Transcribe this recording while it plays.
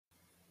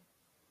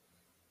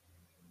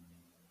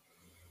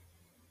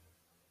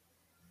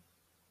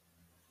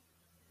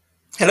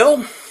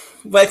Hello,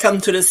 welcome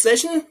to this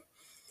session.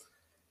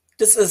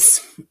 This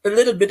is a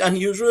little bit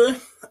unusual.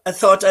 I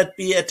thought I'd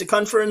be at the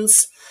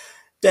conference,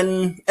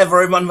 then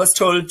everyone was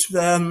told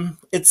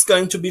it's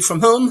going to be from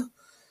home.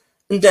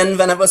 And then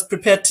when I was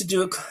prepared to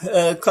do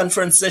a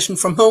conference session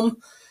from home,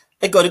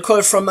 I got a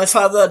call from my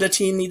father that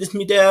he needed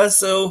me there.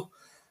 So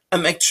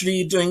I'm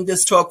actually doing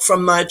this talk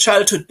from my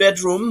childhood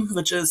bedroom,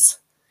 which is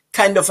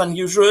kind of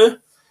unusual,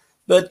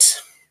 but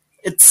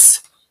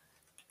it's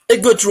a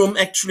good room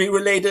actually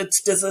related.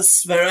 This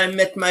is where I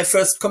met my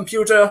first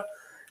computer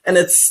and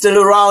it's still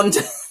around.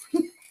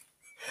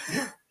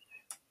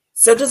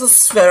 So this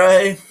is where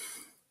I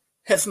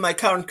have my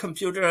current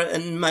computer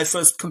and my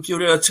first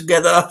computer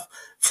together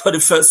for the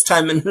first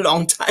time in a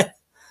long time.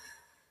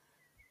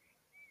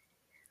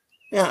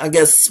 Yeah, I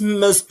guess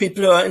most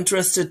people who are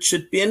interested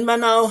should be in by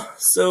now,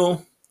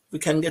 so we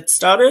can get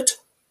started.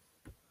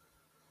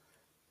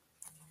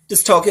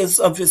 This talk is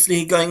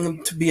obviously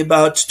going to be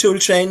about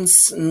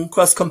toolchains and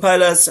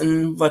cross-compilers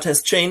and what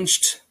has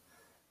changed,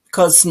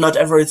 because not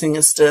everything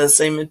is the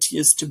same it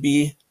used to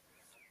be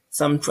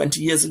some 20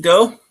 years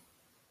ago.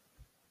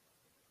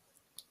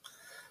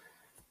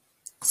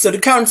 So the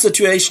current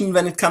situation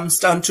when it comes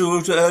down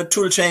to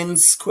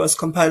toolchains,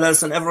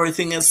 cross-compilers and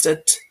everything is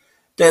that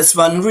there's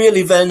one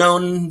really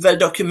well-known,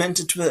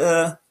 well-documented,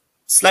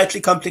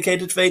 slightly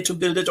complicated way to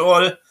build it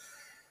all,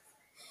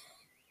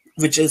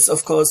 which is,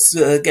 of course,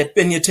 get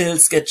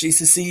binutils, get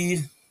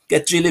GCC,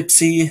 get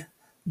glibc,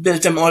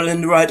 build them all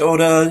in the right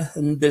order,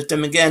 and build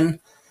them again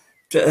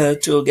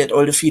to get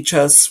all the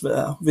features.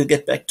 We'll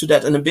get back to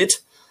that in a bit.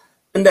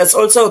 And there's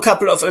also a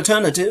couple of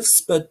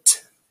alternatives,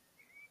 but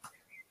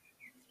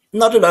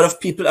not a lot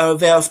of people are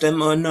aware of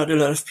them, or not a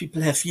lot of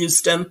people have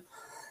used them.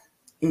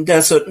 And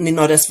they're certainly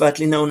not as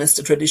widely known as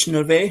the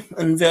traditional way.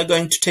 And we're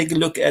going to take a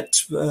look at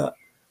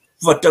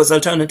what those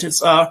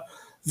alternatives are,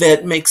 where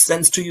it makes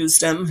sense to use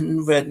them,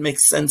 and where it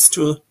makes sense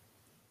to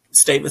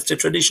stay with the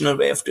traditional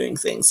way of doing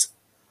things.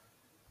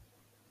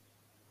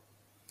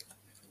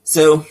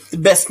 So the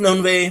best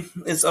known way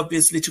is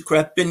obviously to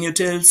grab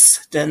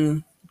binutils,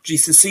 then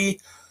GCC,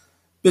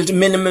 build a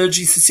minimal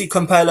GCC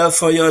compiler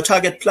for your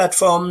target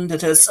platform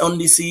that has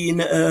only seen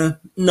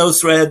no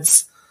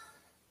threads,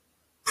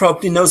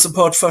 probably no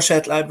support for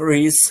shared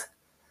libraries.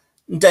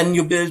 And then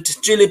you build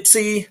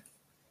glibc,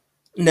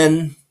 and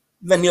then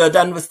when you are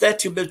done with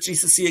that, you build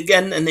GCC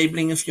again,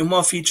 enabling a few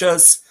more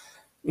features,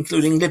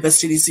 including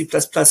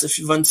libstd++ if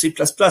you want C++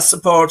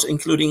 support,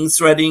 including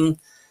threading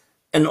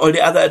and all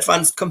the other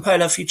advanced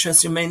compiler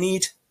features you may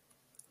need.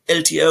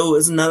 LTO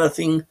is another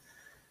thing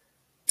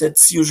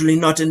that's usually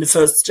not in the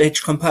first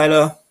stage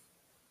compiler.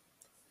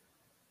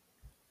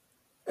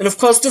 And of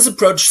course, this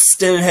approach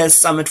still has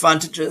some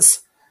advantages.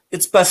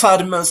 It's by far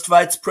the most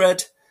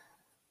widespread.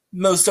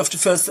 Most of the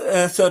first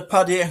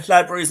third-party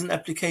libraries and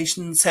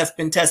applications have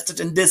been tested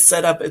in this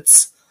setup.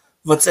 It's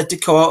what's at the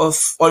core of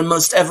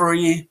almost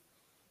every,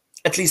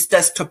 at least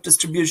desktop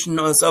distribution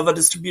or server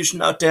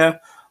distribution out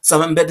there.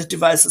 Some embedded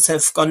devices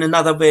have gone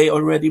another way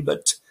already,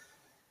 but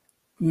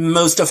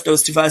most of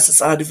those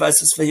devices are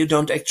devices where you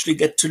don't actually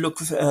get to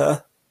look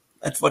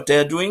at what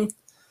they're doing.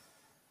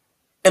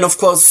 And of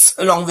course,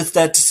 along with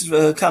that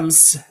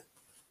comes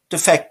the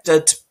fact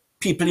that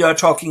people you are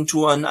talking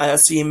to on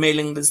IRC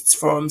mailing lists,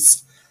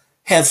 forums,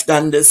 have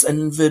done this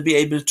and will be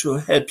able to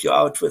help you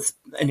out with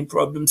any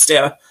problems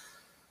there.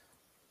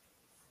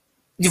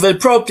 You will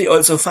probably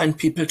also find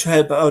people to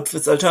help out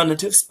with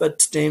alternatives,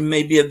 but they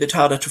may be a bit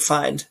harder to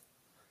find.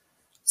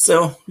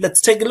 So let's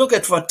take a look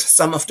at what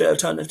some of the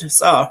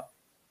alternatives are.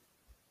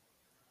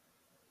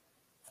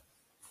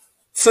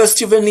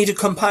 First, you will need a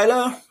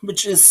compiler,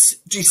 which is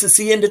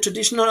GCC in the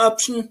traditional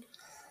option.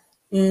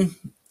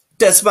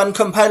 There's one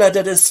compiler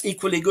that is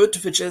equally good,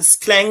 which is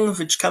Clang,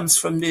 which comes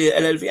from the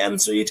LLVM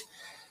suite.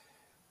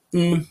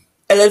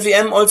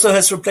 LLVM also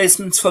has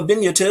replacements for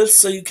binutils,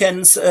 so you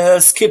can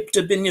skip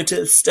the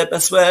binutils step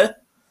as well.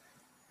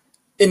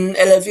 In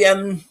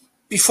LLVM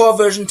before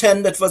version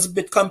 10, that was a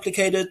bit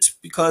complicated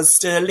because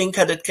the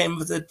linker that came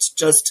with it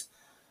just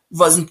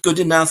wasn't good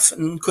enough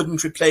and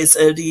couldn't replace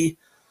LD.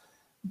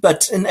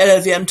 But in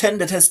LLVM 10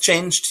 that has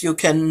changed. You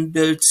can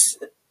build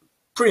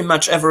pretty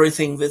much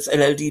everything with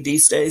LLD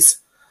these days.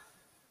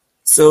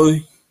 So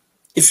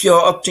if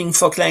you're opting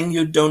for Clang,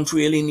 you don't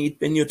really need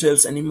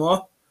binutils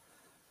anymore.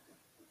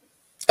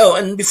 Oh,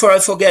 and before I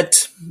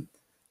forget,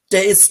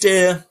 there is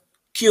the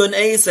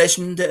Q&A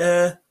session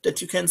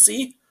that you can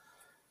see.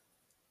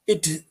 In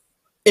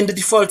the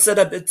default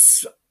setup,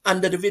 it's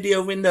under the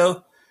video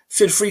window.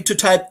 Feel free to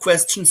type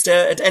questions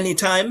there at any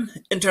time.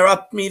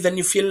 Interrupt me when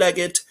you feel like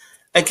it.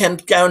 I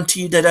can't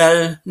guarantee that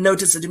I'll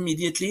notice it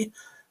immediately,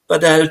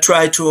 but I'll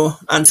try to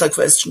answer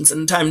questions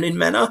in a timely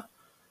manner.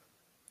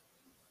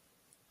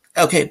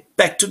 Okay,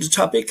 back to the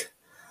topic.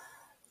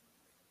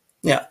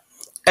 Yeah,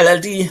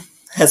 LLD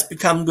has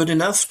become good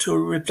enough to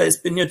replace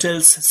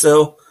binutils,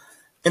 so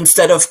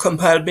instead of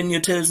compile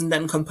binutils and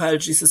then compile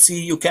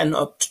GCC, you can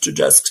opt to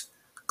just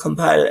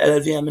compile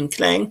LLVM in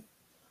Clang.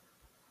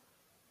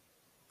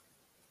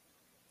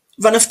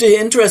 One of the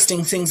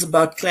interesting things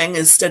about Clang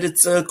is that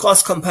it's a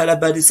cross-compiler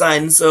by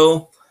design.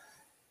 So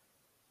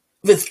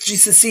with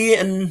GCC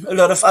and a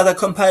lot of other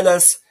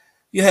compilers,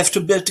 you have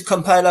to build the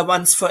compiler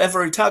once for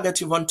every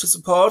target you want to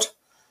support,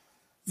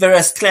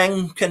 whereas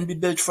Clang can be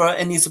built for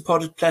any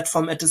supported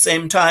platform at the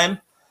same time.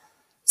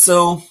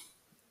 So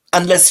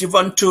unless you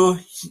want to,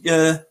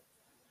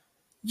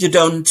 you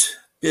don't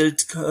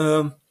build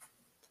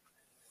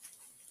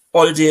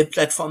all the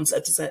platforms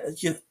at the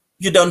same.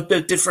 You don't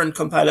build different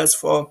compilers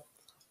for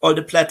all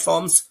the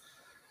platforms.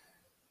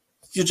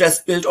 You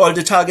just build all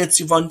the targets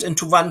you want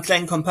into one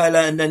Clang compiler,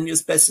 and then you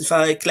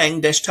specify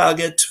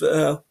Clang-target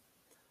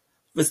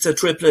with the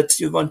triplet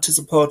you want to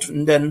support,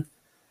 and then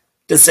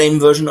the same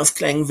version of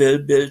Clang will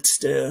build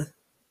the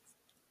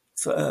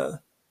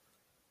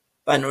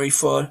binary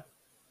for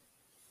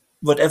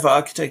whatever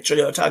architecture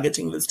you're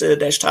targeting with the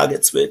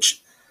 -target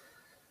switch.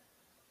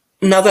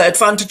 Another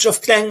advantage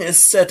of Clang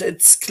is that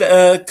its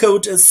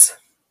code is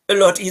a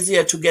lot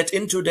easier to get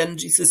into than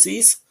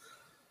GCC's.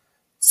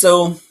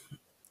 So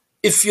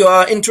if you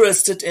are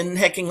interested in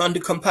hacking on the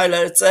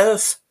compiler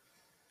itself,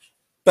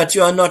 but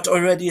you are not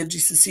already a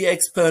GCC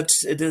expert,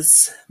 it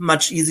is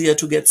much easier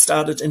to get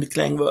started in the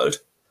Clang world.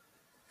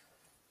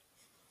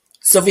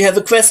 So we have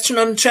a question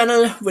on the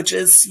channel, which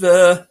is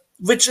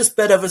which is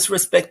better with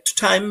respect to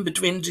time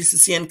between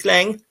GCC and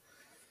Clang?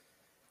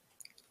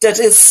 That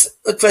is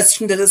a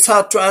question that is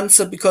hard to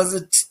answer because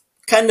it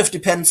kind of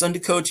depends on the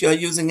code you are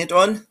using it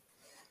on.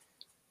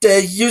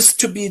 There used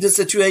to be the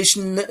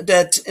situation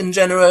that in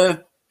general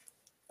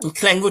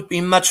Clang would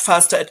be much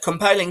faster at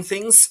compiling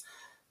things,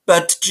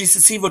 but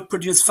GCC would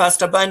produce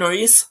faster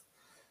binaries.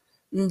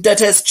 That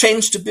has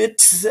changed a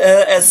bit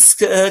as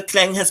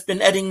Clang has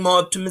been adding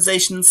more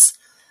optimizations.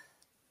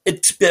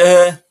 It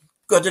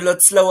got a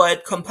lot slower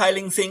at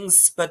compiling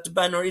things, but the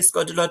binaries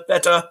got a lot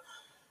better.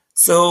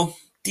 So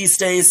these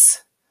days,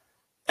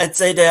 I'd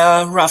say they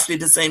are roughly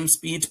the same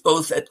speed,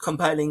 both at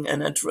compiling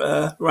and at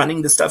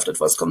running the stuff that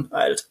was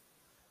compiled.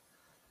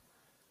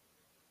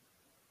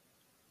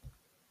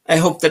 I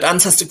hope that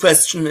answers the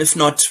question. If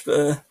not,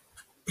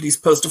 please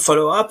post a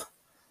follow-up.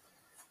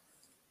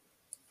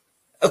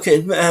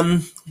 Okay,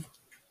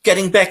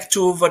 getting back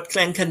to what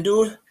Clang can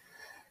do.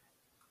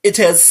 It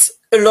has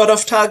a lot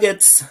of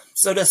targets,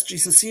 so does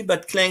GCC,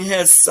 but Clang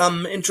has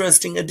some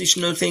interesting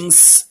additional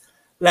things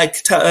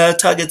like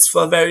targets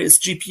for various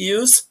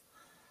GPUs.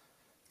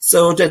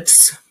 So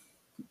that's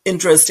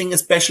interesting,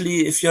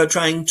 especially if you're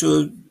trying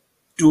to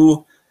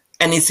do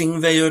anything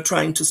where you're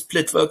trying to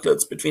split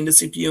workloads between the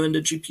CPU and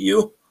the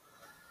GPU.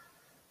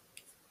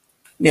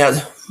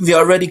 Yeah, we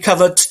already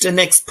covered the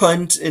next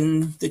point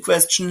in the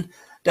question.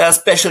 There are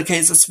special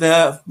cases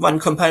where one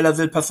compiler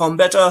will perform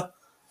better.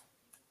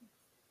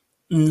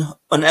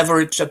 On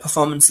average, the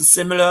performance is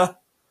similar.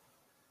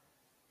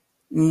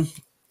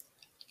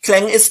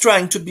 Clang is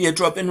trying to be a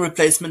drop-in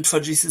replacement for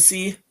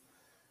GCC.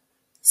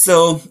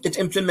 So it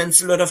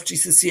implements a lot of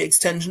GCC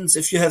extensions.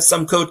 If you have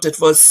some code that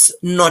was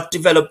not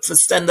developed with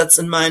standards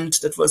in mind,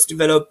 that was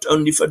developed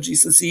only for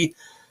GCC,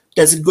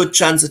 there's a good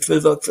chance it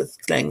will work with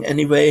Clang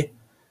anyway.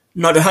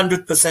 Not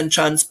 100%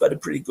 chance, but a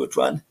pretty good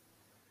one.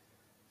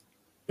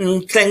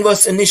 Clang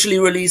was initially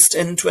released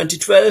in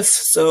 2012,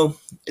 so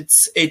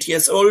it's 8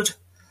 years old.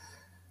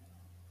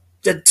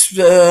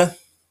 That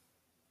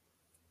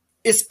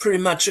is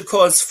pretty much a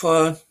cause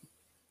for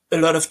a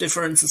lot of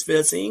differences we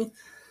are seeing.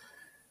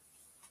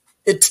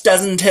 It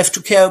doesn't have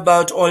to care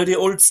about all the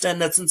old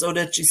standards and so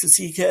that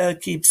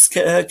GCC keeps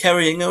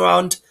carrying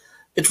around.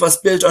 It was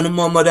built on a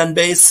more modern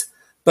base,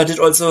 but it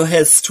also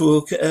has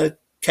to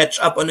catch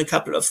up on a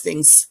couple of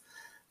things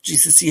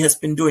GCC has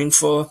been doing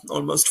for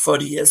almost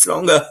 40 years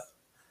longer.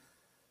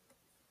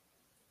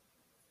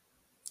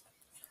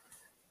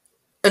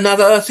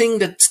 Another thing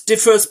that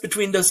differs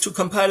between those two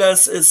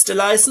compilers is the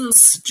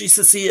license.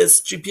 GCC is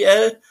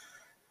GPL.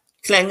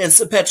 Clang is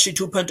Apache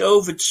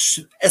 2.0, which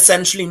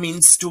essentially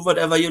means do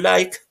whatever you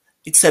like,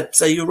 except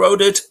say you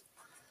wrote it,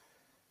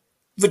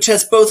 which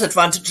has both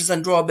advantages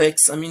and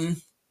drawbacks. I mean,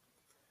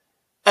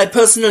 I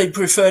personally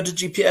prefer the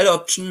GPL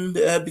option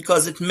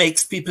because it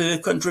makes people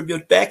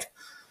contribute back.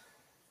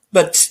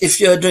 But if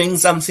you're doing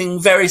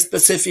something very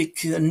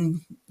specific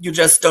and you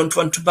just don't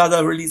want to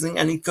bother releasing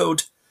any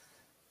code,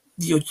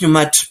 you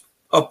might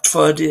opt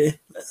for the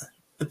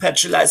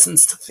Apache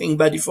licensed thing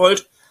by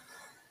default.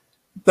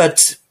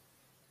 But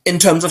in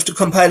terms of the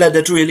compiler,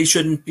 that really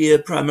shouldn't be a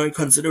primary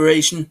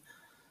consideration.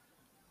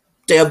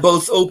 They are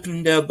both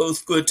open, they are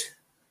both good.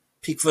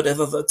 Pick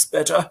whatever works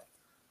better.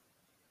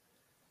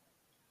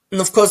 And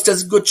of course,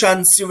 there's a good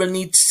chance you will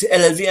need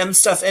LLVM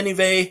stuff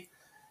anyway.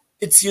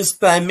 It's used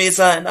by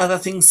Mesa and other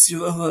things you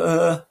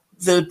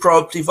will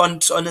probably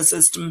want on a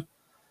system,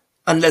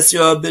 unless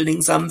you're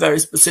building some very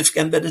specific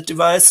embedded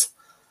device.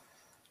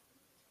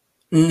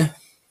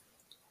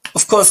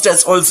 Of course,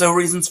 there's also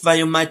reasons why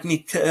you might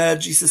need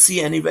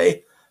GCC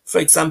anyway. For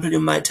example, you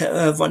might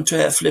want to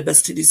have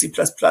libstdc++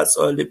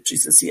 or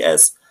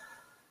libgccs.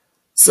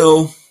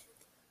 So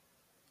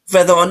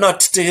whether or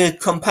not the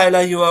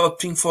compiler you are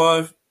opting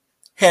for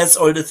has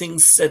all the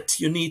things that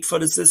you need for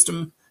the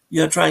system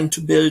you're trying to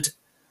build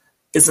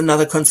is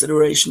another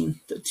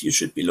consideration that you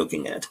should be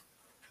looking at.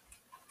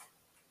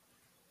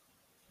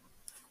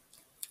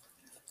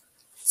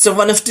 So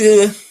one of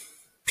the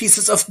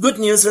pieces of good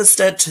news is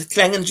that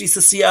Clang and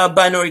GCC are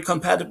binary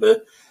compatible.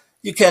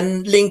 You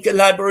can link a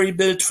library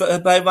built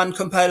by one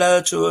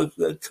compiler to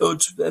a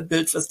code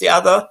built with the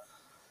other.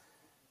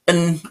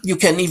 And you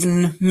can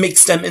even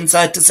mix them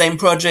inside the same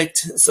project.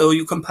 So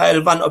you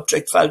compile one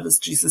object file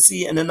with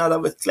GCC and another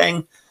with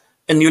Clang,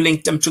 and you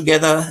link them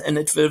together and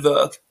it will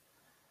work.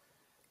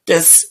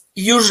 There's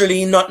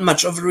usually not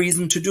much of a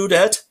reason to do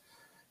that.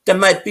 There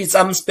might be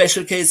some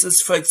special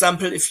cases. For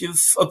example, if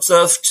you've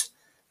observed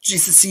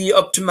GCC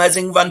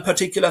optimizing one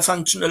particular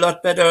function a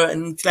lot better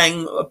and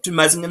Clang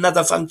optimizing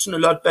another function a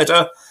lot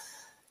better,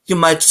 you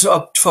might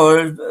opt for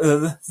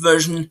a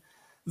version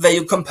where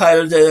you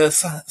compile the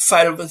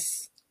file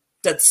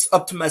that's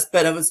optimized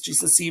better with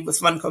GCC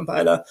with one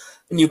compiler,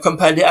 and you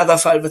compile the other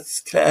file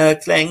with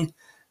Clang,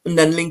 and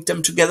then link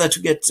them together to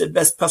get the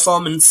best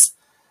performance.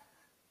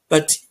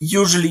 But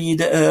usually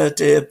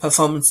the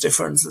performance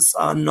differences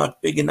are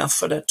not big enough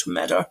for that to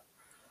matter.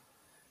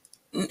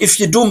 If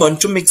you do want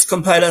to mix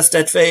compilers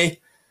that way,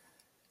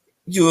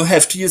 you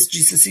have to use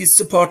GCC's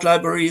support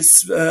libraries,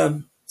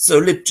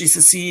 so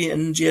libgcc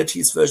and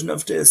GRT's version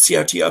of the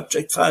CRT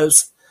object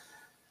files,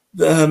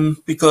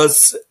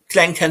 because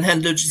Clang can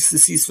handle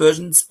GCC's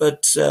versions,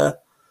 but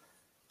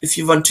if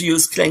you want to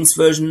use Clang's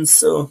versions,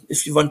 so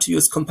if you want to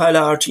use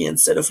compiler RT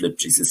instead of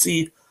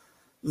libgcc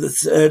with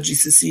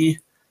GCC,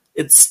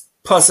 it's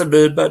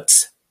possible, but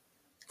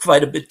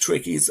quite a bit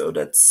tricky, so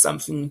that's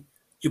something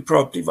you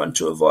probably want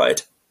to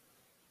avoid.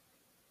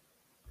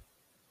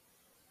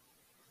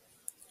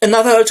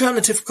 Another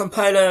alternative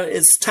compiler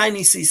is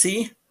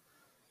TinyCC,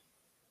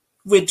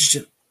 which,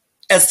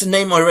 as the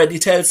name already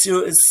tells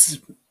you,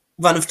 is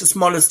one of the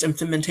smallest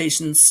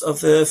implementations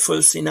of a full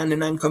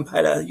C99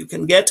 compiler you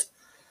can get.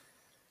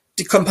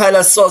 The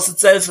compiler source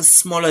itself is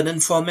smaller than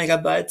 4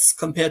 megabytes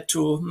compared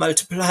to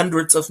multiple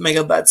hundreds of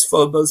megabytes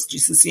for both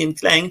GCC and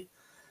Clang,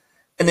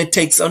 and it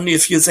takes only a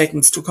few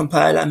seconds to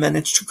compile. I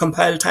managed to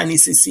compile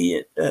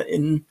TinyCC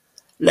in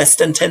less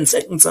than 10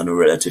 seconds on a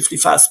relatively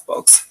fast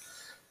box.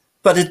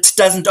 But it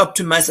doesn't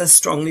optimize as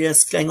strongly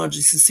as Clang or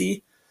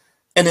GCC,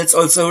 and it's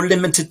also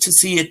limited to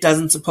C. It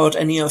doesn't support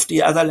any of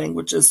the other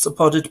languages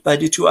supported by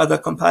the two other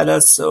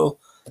compilers, so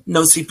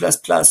no C++,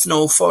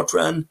 no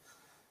Fortran,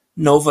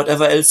 no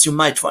whatever else you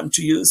might want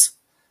to use.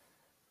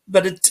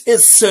 But it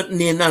is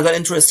certainly another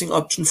interesting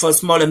option for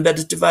small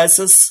embedded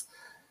devices.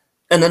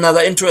 And another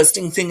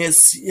interesting thing is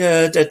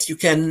that you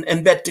can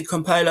embed the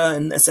compiler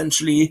and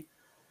essentially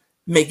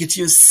make it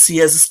use C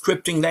as a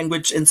scripting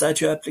language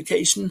inside your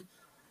application.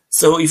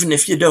 So even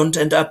if you don't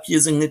end up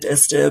using it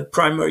as the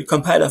primary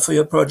compiler for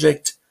your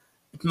project,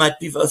 it might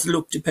be worth a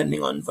look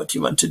depending on what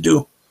you want to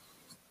do.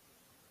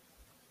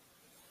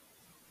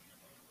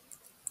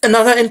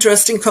 Another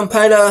interesting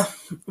compiler,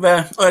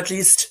 or at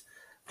least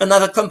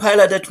another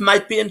compiler that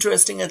might be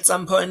interesting at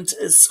some point,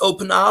 is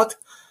OpenArc.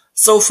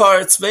 So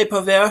far it's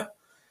vaporware,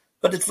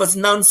 but it was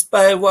announced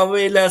by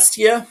Huawei last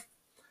year.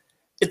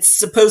 It's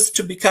supposed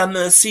to become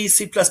a C,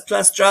 C++,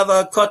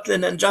 Java,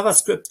 Kotlin, and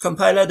JavaScript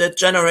compiler that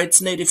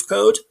generates native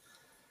code.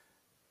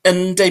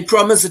 And they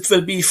promise it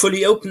will be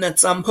fully open at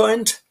some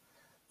point.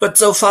 But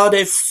so far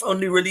they've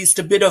only released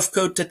a bit of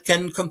code that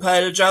can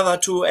compile Java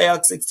to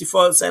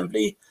ARC64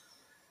 assembly.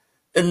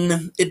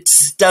 And it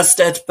does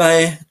that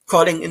by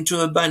calling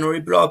into a binary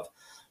blob.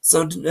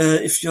 So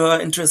if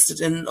you're interested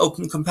in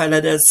open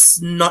compiler,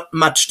 there's not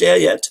much there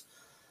yet.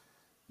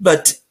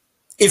 But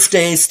if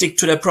they stick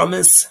to their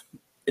promise,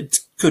 it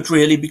could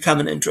really become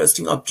an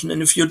interesting option in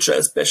the future,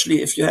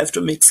 especially if you have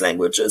to mix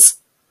languages.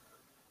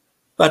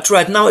 But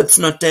right now it's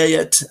not there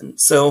yet, and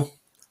so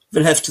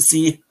we'll have to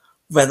see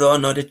whether or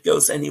not it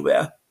goes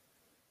anywhere.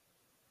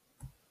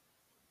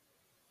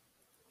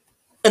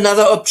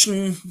 Another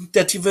option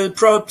that you will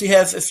probably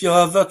have if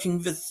you're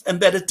working with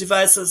embedded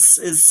devices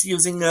is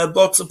using a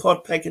board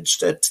support package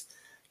that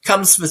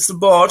comes with the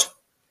board.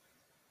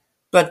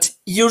 But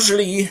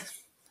usually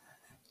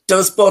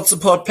those board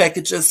support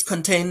packages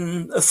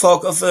contain a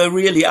fork of a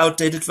really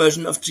outdated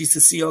version of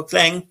GCC or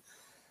Clang.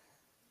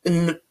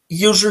 And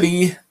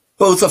usually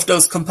both of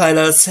those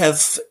compilers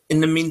have,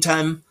 in the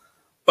meantime,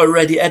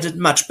 already added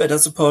much better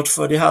support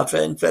for the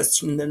hardware in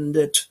question than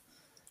that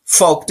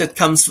fork that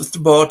comes with the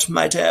board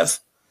might have.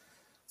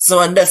 So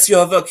unless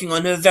you're working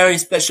on a very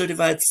special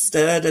device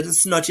that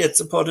is not yet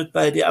supported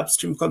by the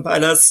upstream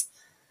compilers,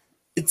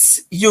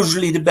 it's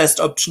usually the best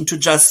option to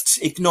just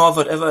ignore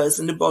whatever is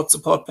in the board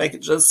support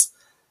packages,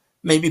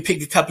 maybe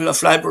pick a couple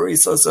of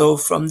libraries or so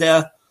from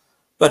there,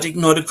 but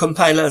ignore the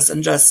compilers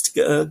and just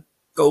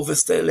go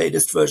with the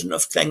latest version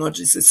of Clang or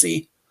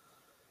GCC.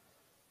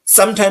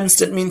 Sometimes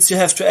that means you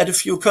have to add a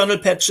few kernel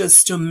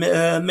patches to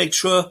make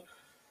sure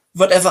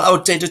whatever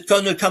outdated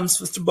kernel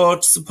comes with the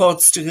board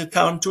supports the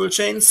current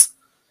toolchains.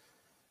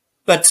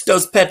 But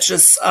those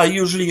patches are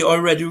usually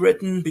already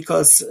written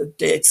because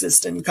they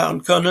exist in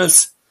current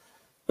kernels,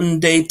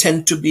 and they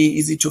tend to be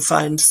easy to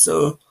find.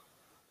 So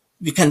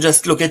we can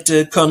just look at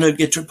the kernel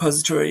Git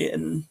repository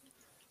and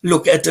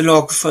look at the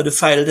log for the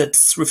file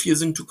that's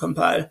refusing to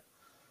compile.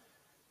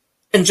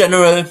 In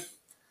general,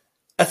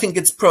 I think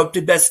it's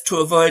probably best to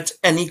avoid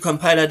any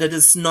compiler that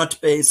is not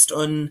based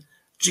on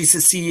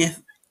GCC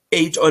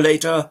 8 or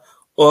later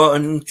or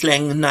on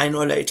Clang 9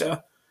 or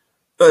later.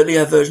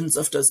 Earlier versions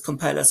of those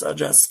compilers are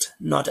just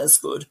not as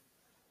good.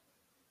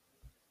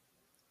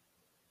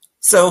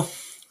 So,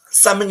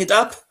 summing it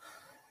up,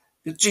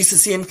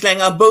 GCC and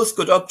Clang are both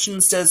good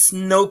options. There's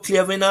no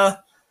clear winner.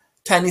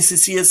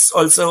 TinyCC is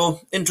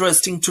also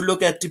interesting to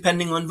look at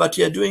depending on what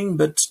you're doing,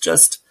 but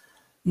just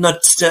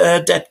not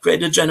that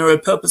great a general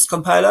purpose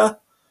compiler.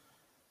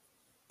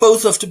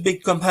 Both of the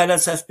big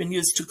compilers have been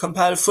used to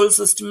compile full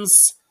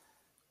systems,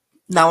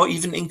 now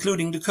even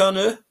including the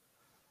kernel.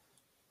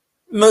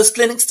 Most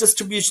Linux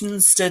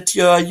distributions that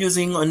you're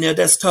using on your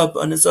desktop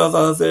on a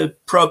server will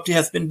probably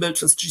have been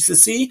built with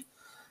GCC.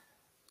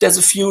 There's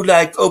a few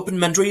like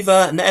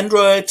OpenMandriva and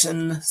Android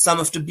and some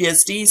of the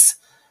BSDs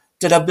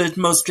that are built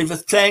mostly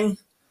with Clang.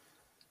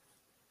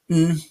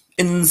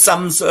 In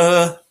some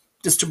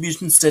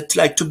distributions that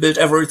like to build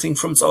everything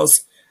from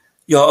source,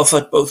 you're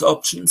offered both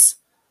options.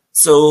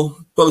 So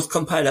both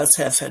compilers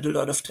have had a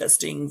lot of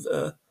testing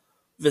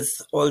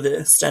with all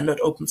the standard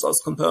open source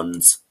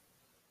components.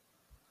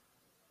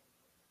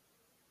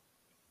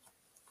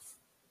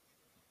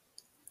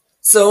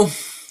 So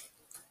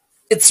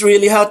it's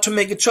really hard to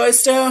make a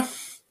choice there.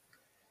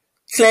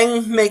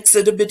 Clang makes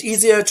it a bit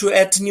easier to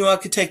add new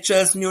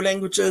architectures, new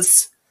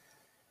languages.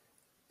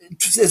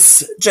 It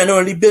is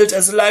generally built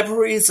as a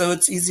library, so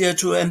it's easier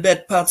to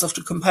embed parts of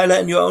the compiler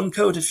in your own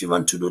code if you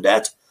want to do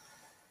that.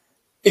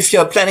 If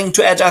you're planning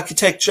to add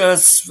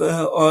architectures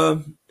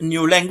or a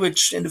new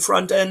language in the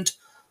front end,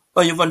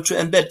 or you want to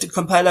embed the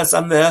compiler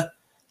somewhere,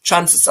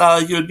 chances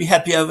are you'll be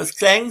happier with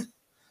Clang.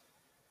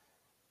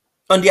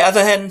 On the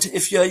other hand,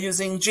 if you're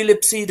using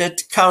glibc,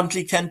 that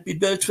currently can't be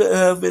built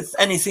with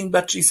anything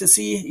but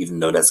GCC,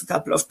 even though there's a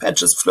couple of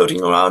patches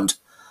floating around.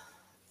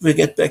 We'll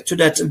get back to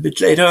that a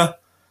bit later.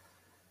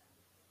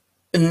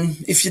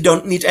 And if you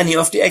don't need any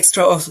of the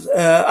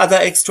other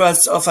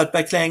extras offered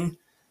by Clang,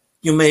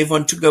 you may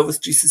want to go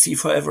with GCC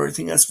for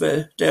everything as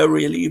well. They're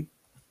really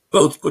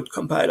both good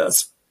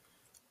compilers.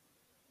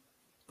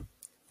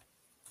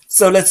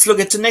 So let's look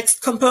at the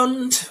next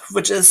component,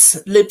 which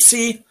is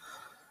libc,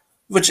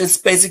 which is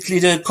basically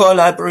the core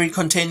library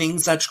containing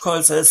such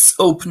calls as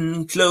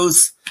open,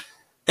 close,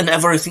 and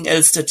everything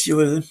else that you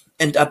will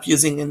end up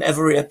using in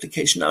every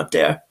application out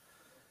there.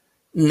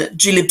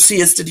 glibc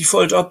is the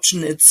default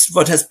option. It's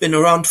what has been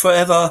around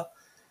forever.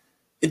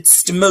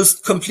 It's the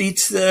most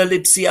complete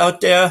libc out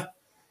there.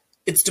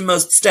 It's the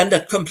most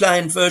standard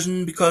compliant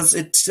version because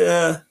it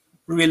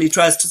really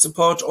tries to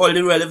support all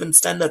the relevant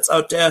standards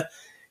out there,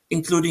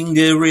 including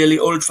the really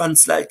old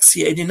ones like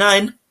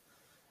C89.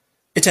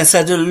 It has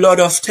had a lot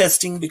of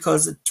testing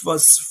because it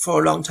was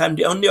for a long time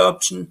the only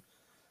option.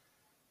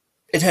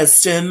 It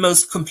has the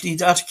most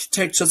complete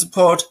architecture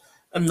support.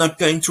 I'm not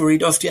going to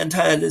read off the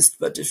entire list,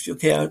 but if you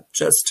care,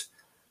 just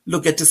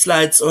look at the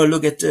slides or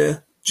look at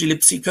the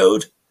glibc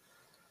code.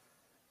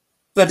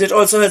 But it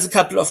also has a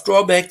couple of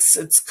drawbacks.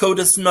 Its code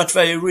is not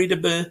very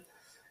readable.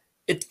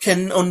 It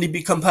can only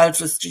be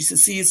compiled with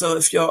GCC, so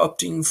if you're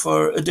opting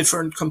for a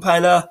different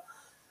compiler,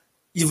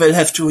 you will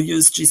have to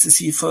use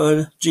GCC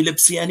for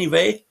glibc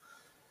anyway.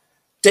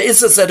 There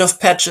is a set of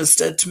patches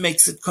that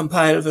makes it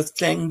compile with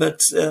Clang,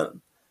 but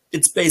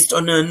it's based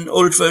on an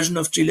old version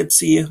of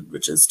glibc,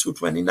 which is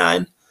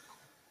 2.29.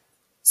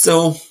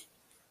 So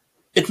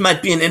it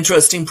might be an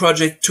interesting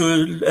project to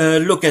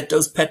look at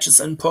those patches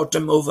and port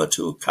them over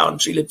to current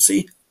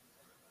glibc.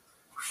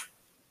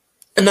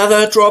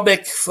 Another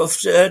drawback of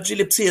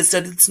glibc is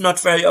that it's not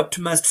very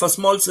optimized for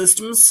small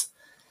systems.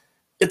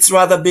 It's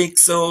rather big,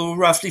 so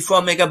roughly 4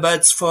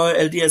 megabytes for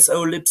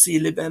LDSO,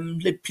 libc,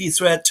 libm,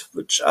 libpthread,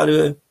 which are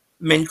the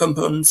main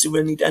components you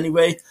will need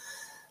anyway.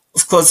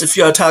 Of course, if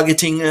you are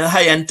targeting a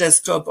high-end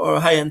desktop or a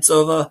high-end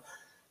server,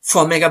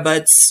 4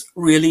 megabytes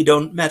really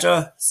don't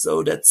matter,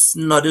 so that's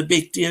not a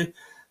big deal.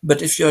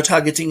 But if you're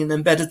targeting an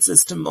embedded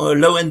system or a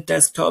low-end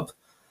desktop,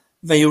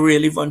 where you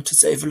really want to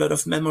save a lot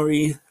of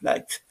memory,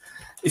 like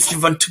if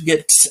you want to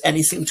get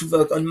anything to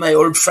work on my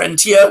old friend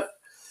here,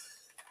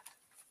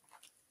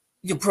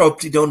 you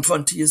probably don't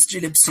want to use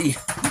glibc.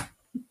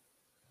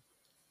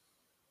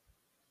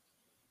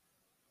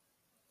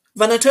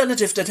 One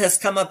alternative that has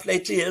come up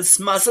lately is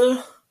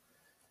Muzzle,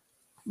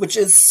 which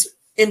is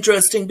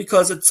interesting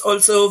because it's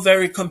also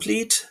very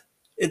complete.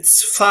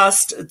 It's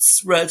fast,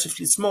 it's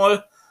relatively small,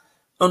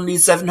 only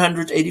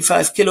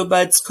 785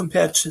 kilobytes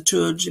compared to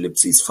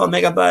glibc's 4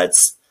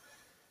 megabytes.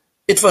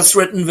 It was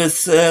written with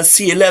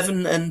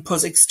C11 and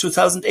POSIX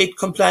 2008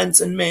 compliance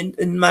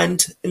in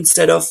mind,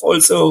 instead of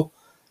also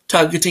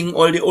targeting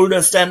all the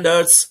older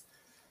standards.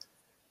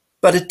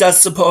 But it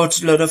does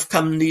support a lot of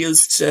commonly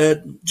used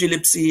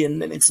glibc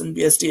and Linux and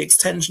BSD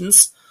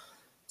extensions.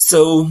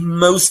 So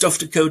most of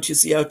the code you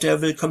see out there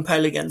will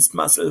compile against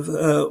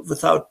Muzzle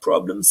without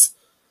problems.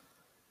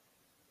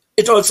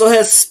 It also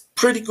has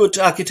pretty good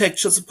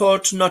architecture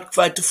support, not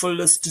quite the full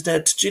list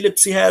that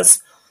glibc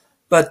has,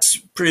 but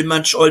pretty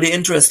much all the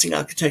interesting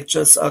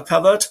architectures are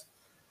covered.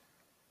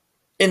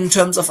 In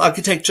terms of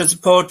architecture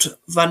support,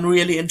 one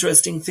really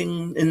interesting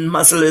thing in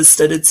Muscle is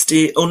that it's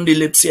the only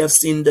libc I've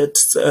seen that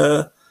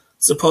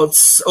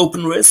supports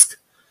OpenRISC.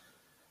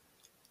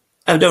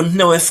 I don't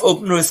know if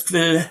OpenRISC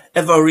will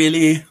ever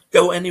really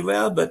go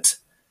anywhere, but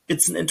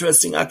it's an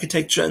interesting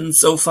architecture, and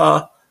so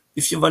far,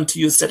 if you want to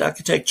use that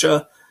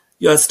architecture,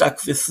 you're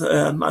stuck with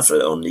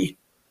Muscle only.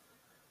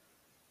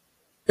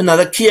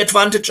 Another key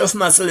advantage of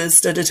Muscle is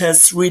that it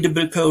has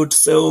readable code,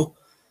 so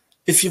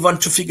if you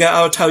want to figure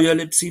out how your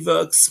libc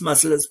works,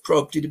 Muscle is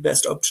probably the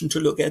best option to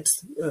look at.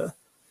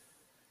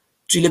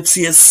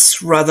 glibc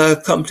is rather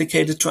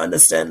complicated to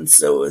understand,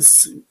 so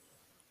is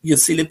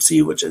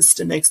uclibc, which is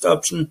the next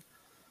option.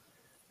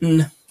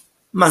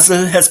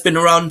 Muscle has been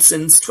around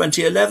since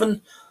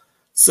 2011,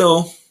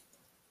 so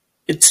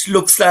it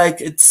looks like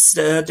it's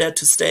there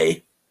to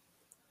stay,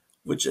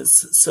 which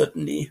is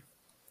certainly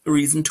a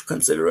reason to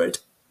consider it.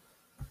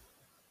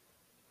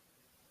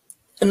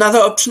 Another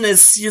option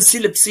is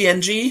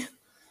uclibc-ng,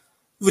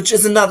 which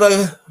is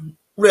another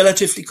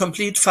relatively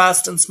complete,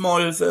 fast and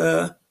small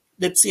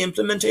libc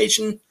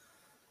implementation.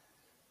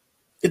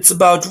 It's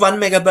about 1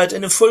 megabyte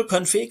in a full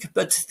config,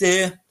 but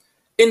the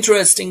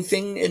interesting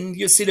thing in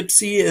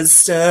uclibc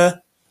is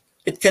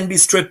it can be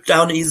stripped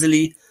down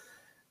easily.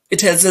 It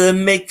has a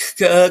make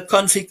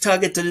config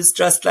target that is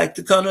just like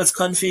the kernel's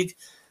config,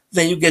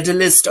 where you get a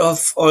list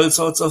of all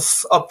sorts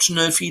of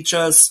optional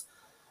features,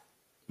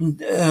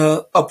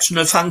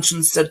 optional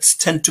functions that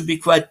tend to be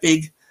quite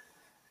big.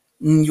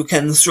 You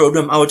can throw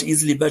them out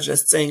easily by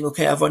just saying,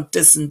 okay, I want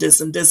this and this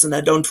and this, and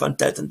I don't want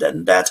that and that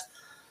and that.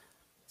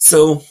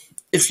 So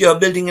if you're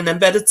building an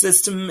embedded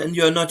system and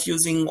you're not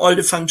using all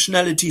the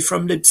functionality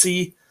from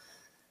libc,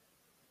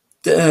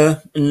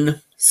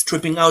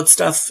 stripping out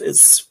stuff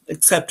is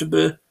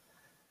acceptable,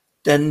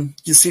 then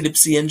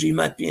uclibc-ng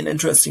might be an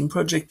interesting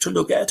project to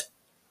look at.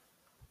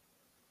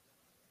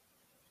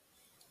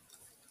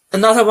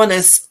 Another one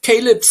is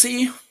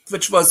klibc,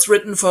 which was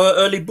written for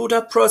early boot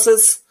up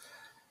process.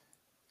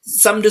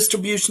 Some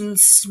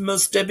distributions,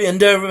 most Debian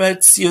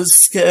derivatives,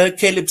 use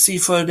klibc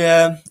for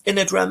their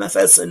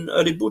initramfs in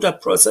early boot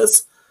up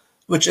process,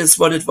 which is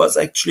what it was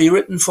actually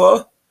written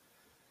for.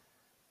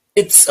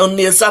 It's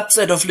only a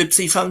subset of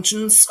libc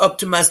functions,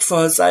 optimized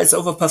for size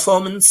over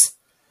performance.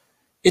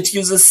 It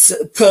uses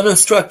kernel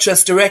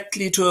structures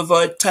directly to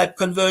avoid type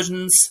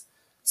conversions.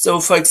 So,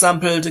 for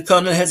example, the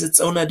kernel has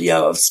its own idea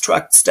of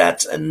struct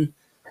stat, and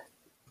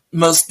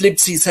most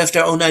libcs have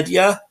their own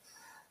idea.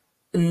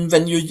 And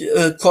when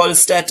you call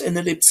stat in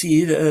a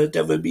libc,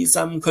 there will be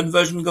some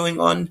conversion going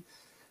on.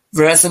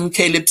 Whereas in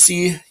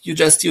klibc, you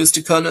just use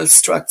the kernel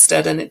struct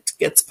stat and it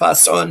gets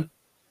passed on.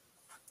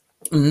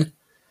 And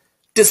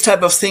this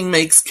type of thing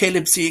makes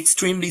klibc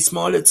extremely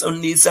small. It's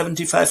only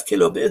 75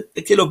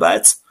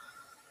 kilobytes.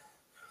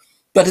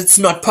 But it's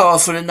not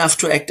powerful enough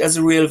to act as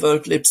a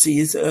real-world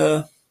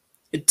libc.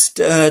 It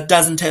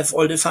doesn't have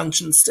all the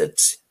functions that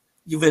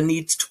you will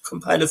need to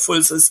compile a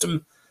full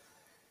system.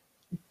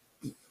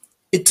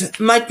 It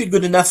might be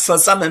good enough for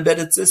some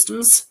embedded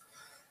systems.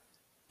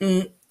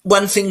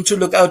 One thing to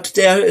look out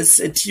there is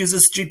it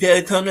uses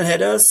GPL kernel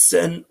headers,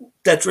 and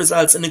that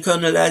results in a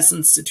kernel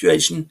license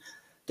situation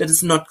that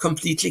is not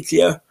completely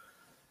clear.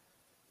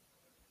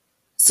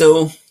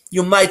 So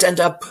you might end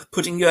up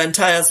putting your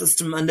entire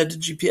system under the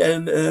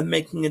GPL,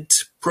 making it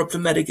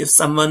problematic if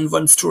someone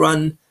wants to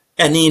run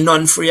any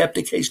non-free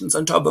applications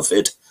on top of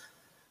it,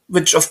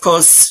 which of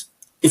course,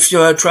 if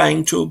you're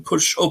trying to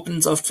push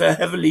open software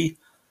heavily,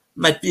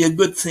 might be a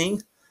good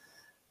thing.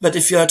 But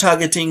if you're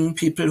targeting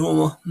people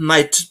who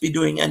might be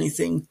doing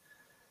anything,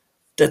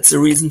 that's a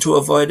reason to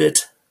avoid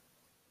it.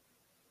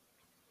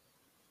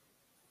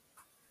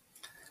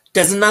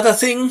 There's another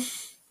thing,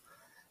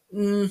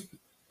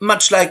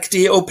 much like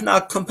the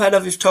OpenArc compiler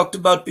we've talked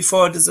about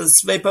before, this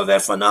is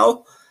vaporware for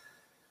now,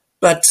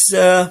 but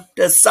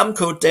there's some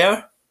code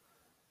there.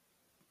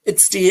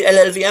 It's the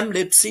LLVM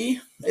libc.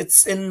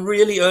 It's in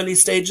really early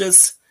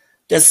stages.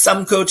 There's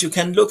some code you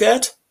can look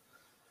at,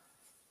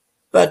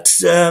 but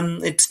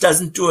it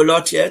doesn't do a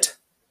lot yet.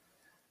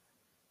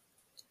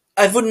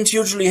 I wouldn't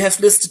usually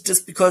have listed this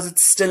because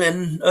it's still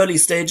in early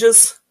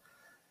stages,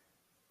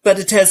 but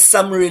it has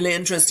some really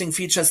interesting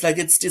features, like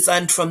it's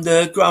designed from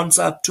the ground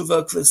up to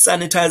work with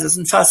sanitizers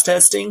and fuzz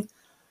testing,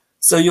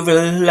 so you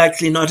will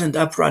likely not end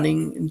up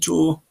running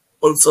into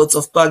all sorts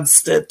of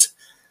bugs that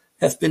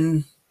have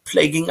been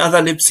plaguing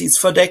other libcs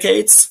for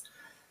decades.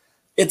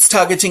 It's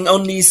targeting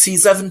only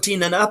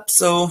C17 and up,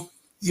 so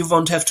you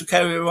won't have to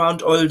carry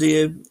around all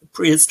the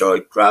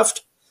prehistoric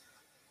craft.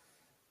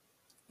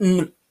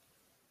 One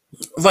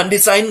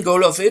design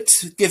goal of it,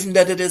 given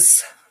that it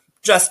is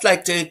just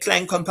like the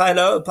Clang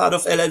compiler, a part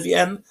of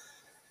LLVM,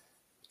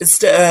 is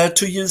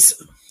to use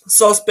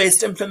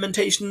source-based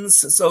implementations,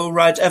 so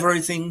write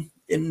everything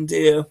in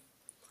the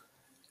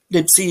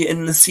libc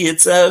in C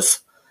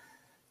itself,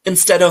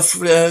 instead of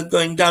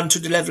going down to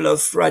the level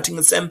of writing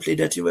assembly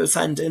that you will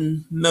find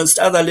in most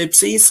other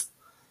libcs.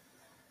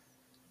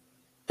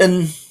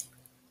 And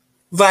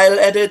while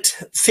at it,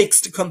 fix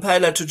the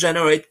compiler to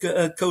generate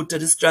code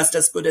that is just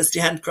as good as the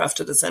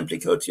handcrafted assembly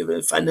code you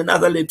will find in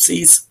other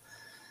libcs.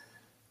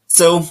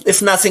 So,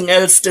 if nothing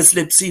else, this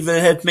libc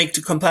will help make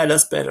the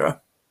compilers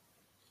better.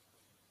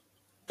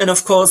 And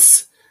of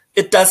course,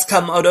 it does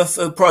come out of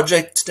a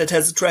project that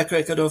has a track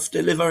record of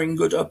delivering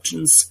good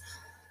options,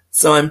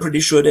 so I'm pretty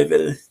sure they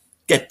will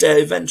get there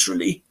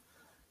eventually.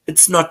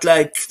 It's not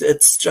like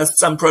it's just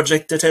some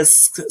project that has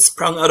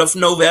sprung out of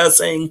nowhere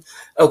saying,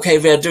 okay,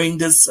 we're doing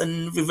this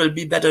and we will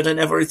be better than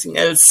everything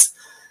else,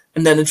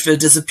 and then it will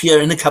disappear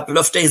in a couple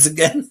of days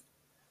again.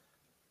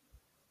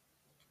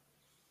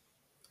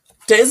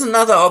 There is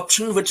another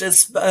option, which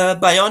is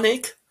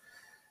Bionic.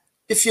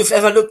 If you've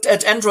ever looked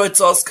at Android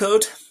source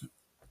code,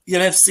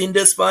 you'll have seen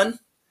this one.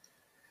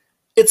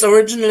 It's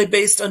originally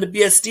based on the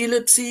BSD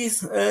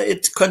libc.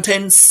 It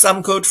contains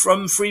some code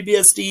from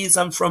FreeBSD,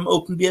 some from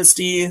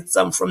OpenBSD,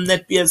 some from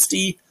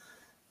NetBSD,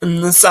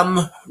 and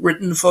some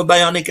written for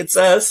Bionic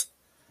itself.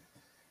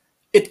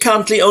 It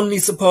currently only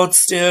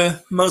supports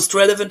the most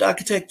relevant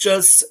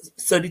architectures,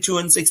 32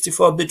 and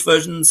 64-bit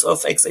versions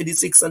of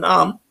x86 and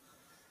ARM.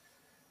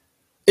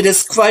 It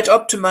is quite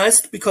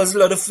optimized because a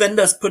lot of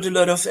vendors put a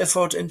lot of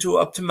effort into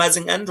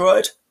optimizing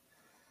Android.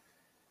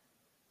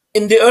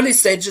 In the early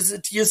stages,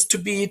 it used to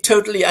be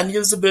totally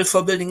unusable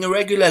for building a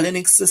regular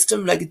Linux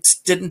system, like it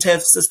didn't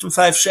have System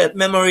 5 shared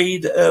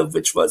memory,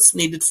 which was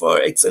needed for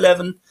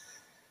X11,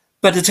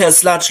 but it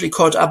has largely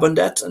caught up on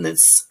that, and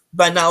it's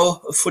by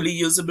now a fully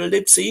usable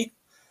libc.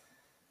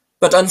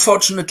 But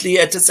unfortunately,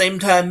 at the same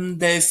time,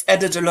 they've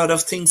added a lot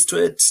of things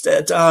to it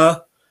that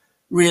are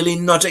really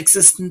not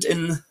existent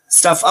in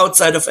stuff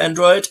outside of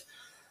Android.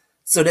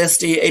 So there's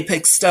the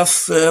Apex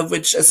stuff,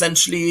 which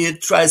essentially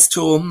tries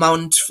to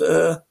mount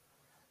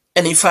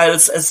any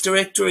files as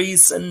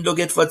directories and look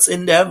at what's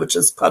in there, which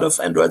is part of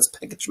Android's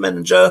package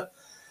manager.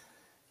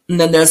 And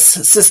then there's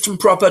system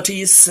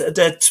properties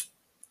that,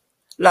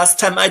 last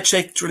time I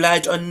checked,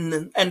 relied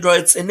on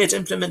Android's init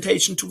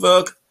implementation to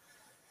work.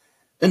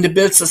 And the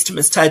build system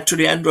is tied to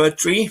the Android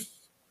tree.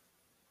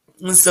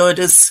 And so it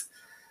is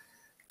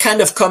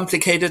kind of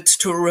complicated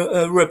to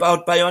rip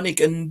out Bionic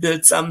and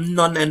build some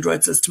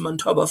non-Android system on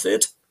top of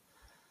it.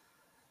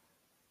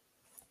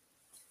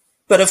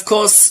 But of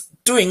course,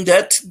 doing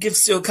that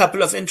gives you a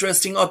couple of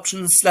interesting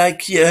options,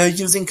 like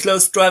using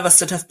closed drivers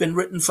that have been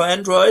written for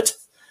Android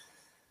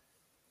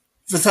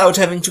without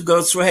having to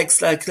go through hacks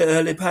like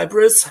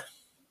libhybris.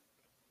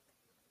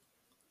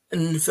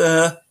 And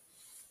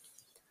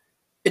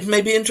it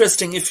may be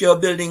interesting if you're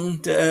building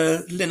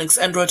the Linux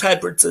Android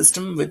hybrid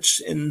system, which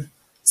in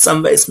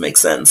some ways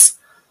makes sense.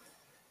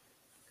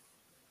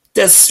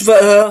 There's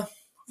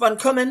one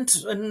comment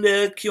in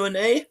the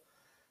Q&A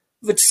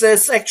which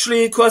says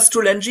actually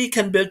CoreStool-ng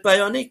can build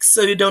Bionic,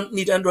 so you don't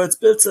need Android's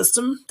build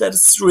system. That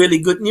is really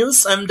good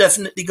news. I'm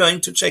definitely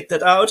going to check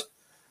that out.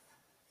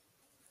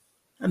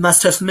 I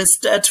must have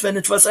missed that when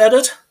it was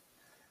added.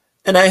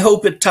 And I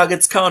hope it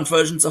targets current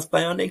versions of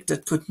Bionic.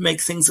 That could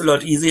make things a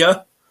lot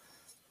easier.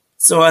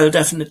 So I'll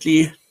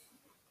definitely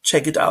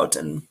check it out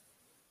and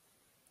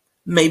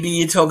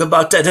maybe talk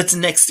about that at the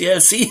next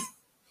DLC.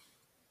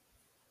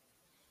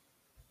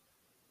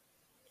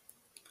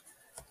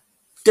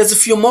 There's a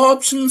few more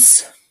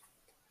options,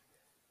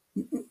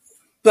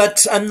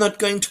 but I'm not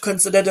going to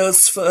consider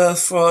those for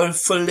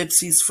full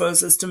libcs for a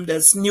system.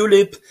 There's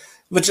newlib,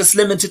 which is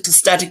limited to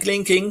static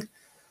linking.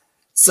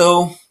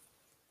 So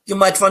you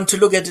might want to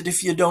look at it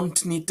if you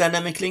don't need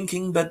dynamic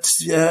linking, but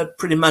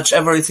pretty much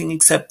everything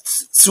except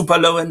super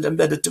low-end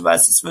embedded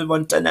devices will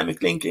want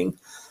dynamic linking,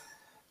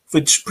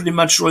 which pretty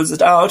much rules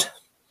it out.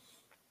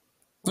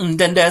 And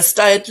then there's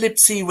diet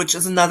libc, which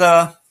is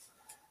another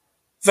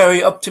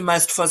very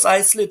optimized for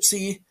size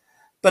libc,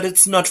 but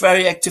it's not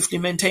very actively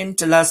maintained.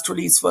 The last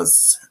release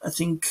was, I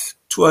think,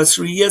 2 or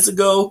 3 years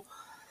ago.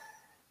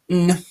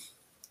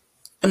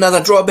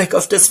 Another drawback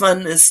of this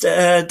one is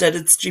that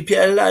it's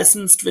GPL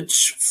licensed,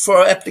 which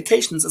for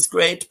applications is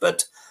great,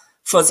 but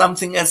for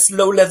something as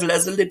low level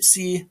as a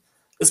libc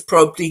is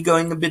probably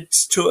going a bit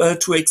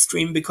too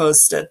extreme, because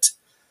that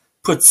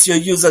puts your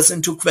users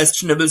into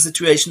questionable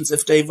situations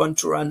if they want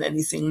to run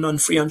anything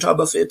non-free on top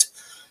of it,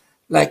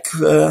 like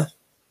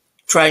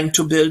trying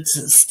to build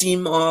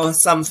Steam or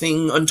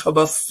something on top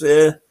of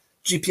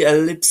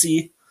GPL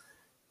libc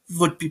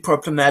would be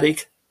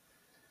problematic.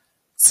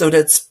 So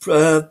that's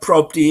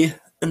probably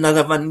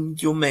another one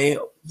you may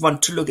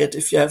want to look at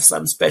if you have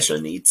some special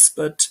needs,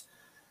 but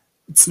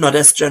it's not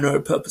as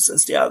general purpose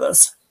as the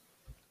others.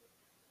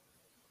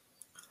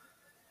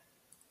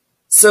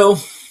 So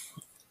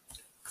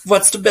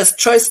what's the best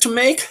choice to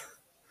make?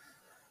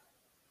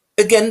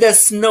 Again,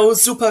 there's no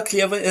super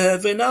clear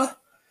winner.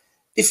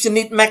 If you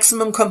need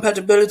maximum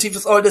compatibility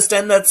with all the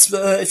standards,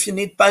 if you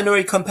need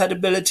binary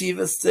compatibility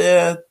with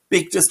the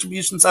big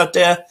distributions out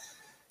there,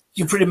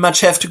 you pretty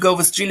much have to go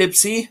with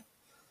glibc.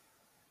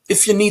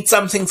 If you need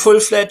something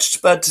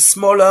full-fledged but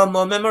smaller,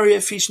 more memory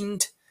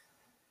efficient,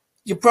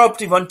 you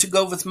probably want to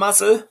go with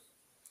Muzzle.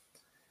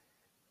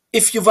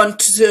 If you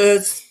want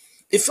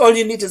if all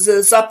you need is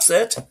a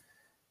subset,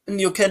 And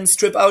you can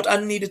strip out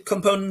unneeded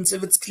components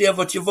if it's clear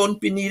what you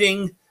won't be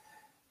needing.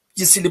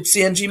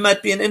 UClipCNG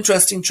might be an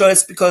interesting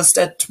choice because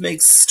that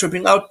makes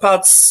stripping out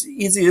parts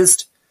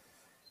easiest.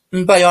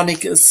 And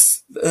Bionic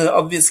is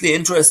obviously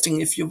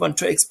interesting if you want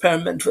to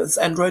experiment with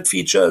Android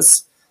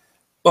features,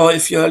 or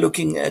if you're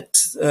looking at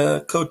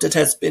code that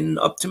has been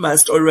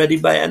optimized already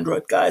by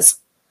Android guys.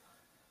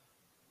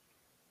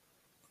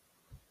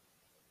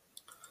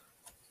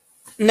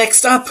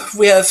 Next up,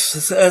 we have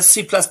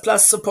C++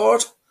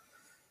 support.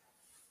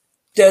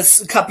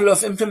 There's a couple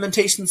of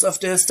implementations of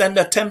the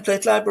standard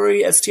template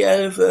library,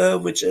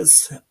 STL, which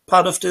is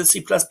part of the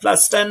C++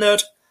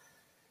 standard.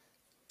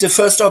 The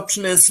first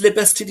option is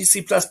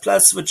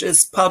libstdc++, which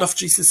is part of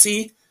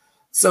GCC,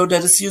 so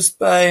that is used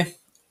by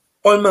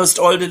almost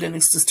all the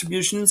Linux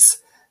distributions,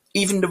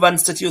 even the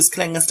ones that use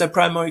Clang as their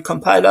primary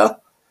compiler.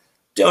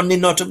 The only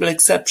notable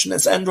exception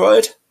is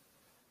Android,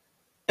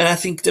 and I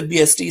think the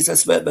BSDs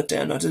as well, but they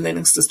are not a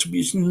Linux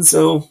distribution,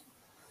 so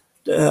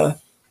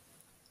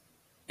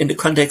in the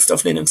context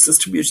of Linux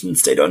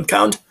distributions, they don't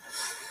count.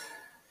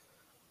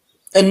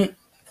 And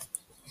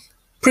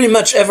pretty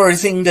much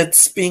everything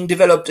that's being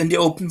developed in the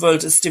open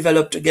world is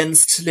developed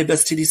against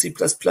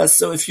libstdc++.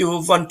 So if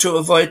you want to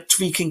avoid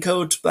tweaking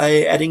code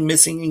by adding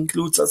missing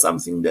includes or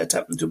something that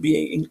happen to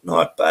be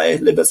ignored by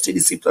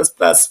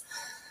libstdc++,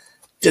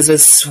 this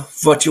is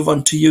what you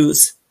want to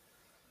use.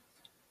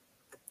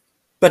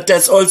 But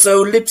there's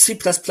also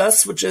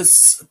libc++, which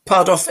is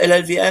part of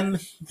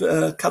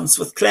LLVM, comes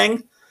with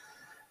Clang.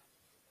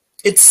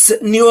 It's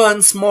newer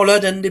and smaller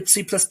than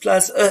libstdc++.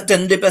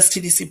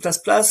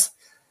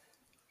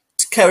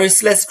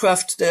 Carries less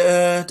craft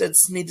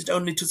that's needed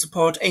only to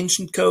support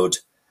ancient code.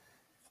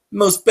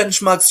 Most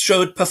benchmarks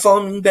show it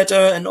performing better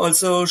and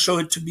also show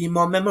it to be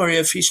more memory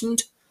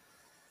efficient.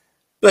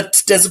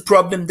 But there's a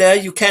problem there.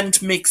 You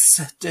can't mix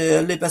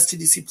the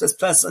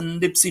libstdc++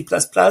 and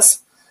libc++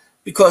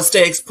 because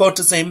they export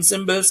the same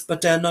symbols,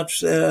 but they're not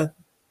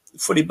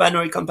fully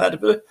binary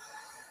compatible.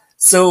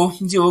 So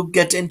you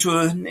get into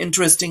an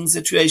interesting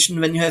situation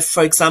when you have,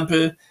 for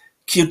example,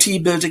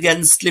 Qt built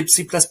against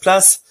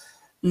libc++,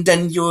 and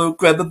then you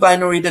grab a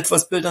binary that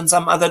was built on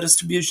some other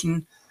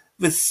distribution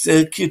with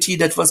Qt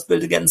that was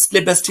built against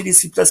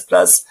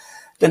libstdc++.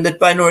 Then that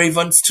binary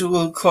wants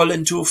to call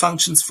into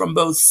functions from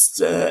both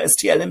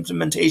STL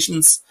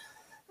implementations,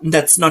 and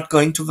that's not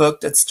going to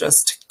work. That's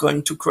just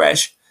going to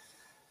crash.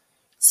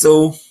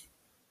 So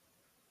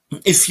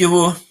if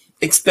you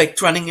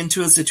expect running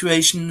into a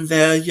situation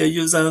where your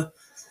user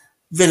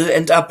will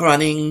end up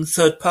running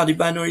third-party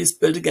binaries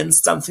built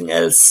against something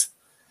else,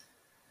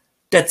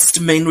 that's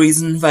the main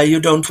reason why you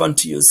don't want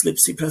to use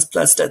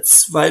libc++.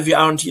 That's why we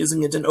aren't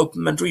using it in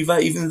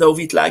OpenMandriva, even though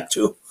we'd like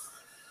to.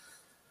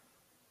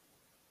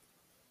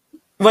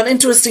 One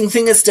interesting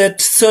thing is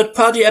that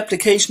third-party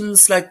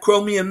applications like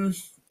Chromium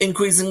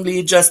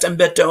increasingly just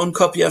embed their own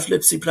copy of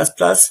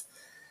libc++.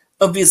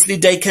 Obviously,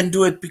 they can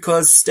do it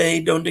because they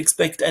don't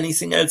expect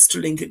anything else to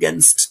link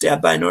against their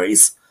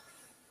binaries.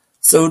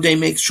 So they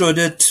make sure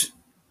that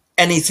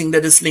anything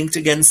that is linked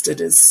against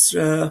it is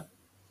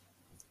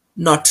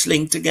not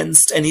linked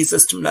against any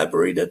system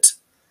library that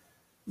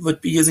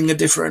would be using a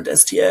different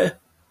STL.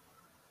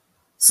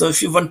 So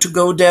if you want to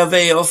go their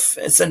way of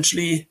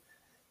essentially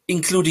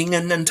including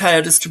an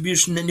entire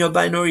distribution in your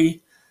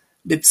binary,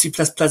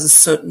 libc++ is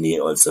certainly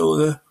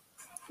also a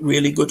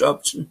really good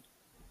option.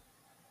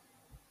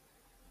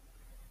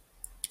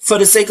 For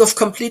the sake of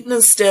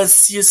completeness, there's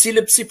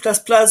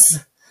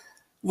UClipC++,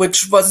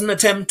 which was an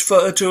attempt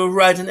to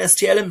write an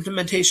STL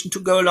implementation to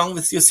go along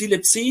with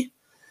UClipC.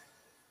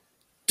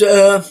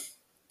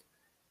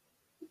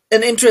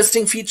 An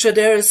interesting feature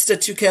there is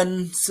that you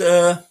can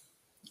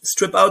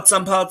strip out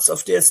some parts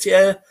of the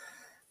STL,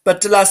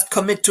 but the last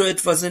commit to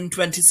it was in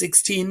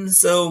 2016,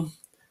 so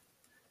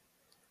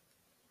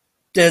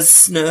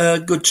there's a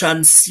good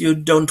chance you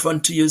don't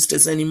want to use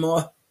this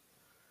anymore.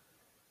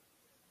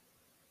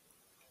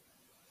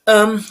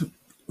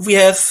 We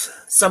have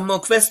some more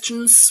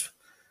questions.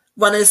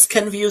 One is,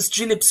 can we use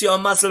glibc or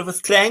Muzzle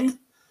with Clang?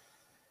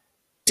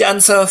 The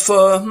answer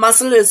for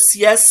Muzzle is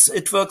yes,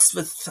 it works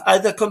with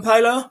either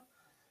compiler.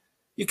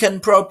 You can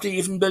probably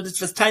even build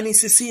it with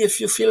TinyCC if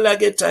you feel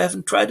like it. I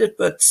haven't tried it,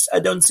 but I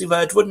don't see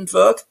why it wouldn't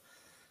work.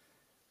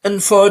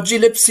 And for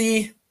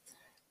glibc,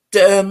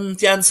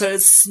 the answer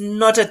is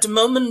not at the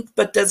moment,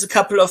 but there's a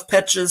couple of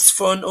patches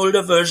for an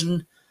older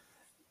version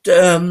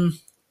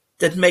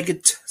that make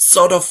it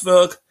sort of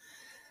work.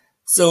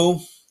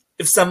 So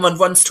if someone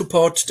wants to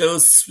port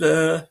those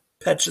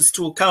patches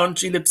to current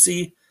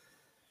glibc,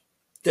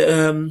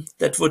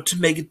 that would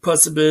make it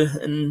possible,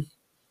 and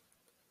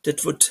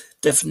that would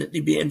definitely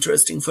be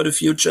interesting for the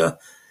future.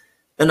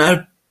 And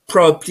I'll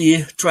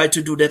probably try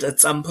to do that at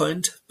some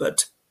point,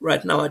 but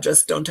right now I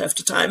just don't have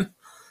the time.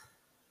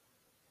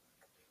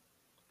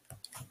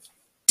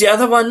 The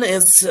other one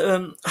is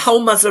how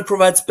Muzzle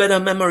provides better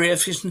memory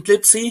efficient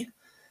libc,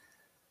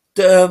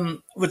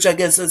 which I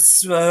guess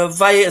is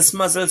why is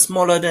Muzzle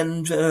smaller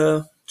than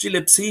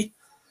glibc.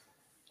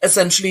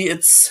 Essentially,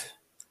 it's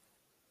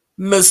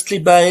mostly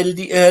by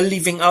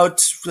leaving out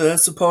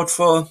support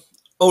for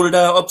older,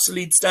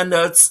 obsolete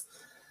standards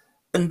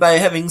and by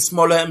having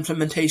smaller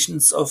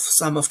implementations of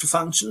some of the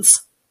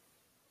functions.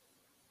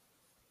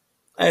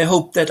 I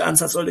hope that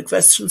answers all the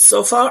questions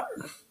so far.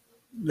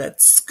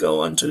 Let's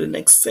go on to the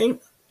next thing.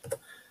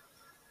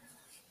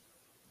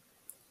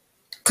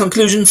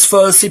 Conclusions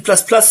for C++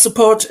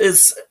 support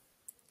is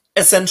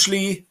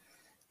essentially,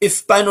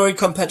 if binary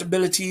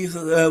compatibility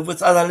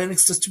with other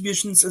Linux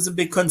distributions is a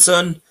big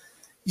concern,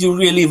 you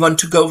really want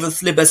to go with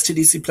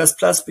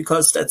libstdc++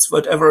 because that's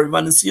what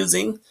everyone is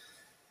using.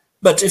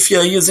 But if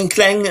you're using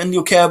Clang and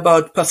you care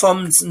about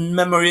performance and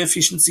memory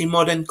efficiency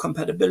more than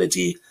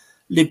compatibility,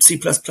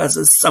 libc++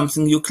 is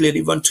something you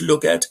clearly want to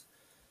look at.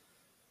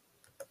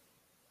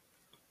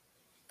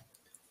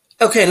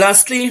 Okay,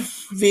 lastly,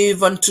 we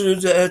want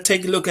to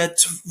take a look at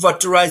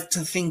what the right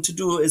thing to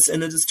do is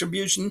in a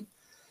distribution.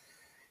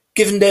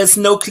 Given there's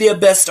no clear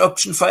best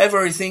option for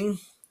everything,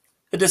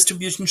 a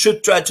distribution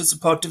should try to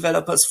support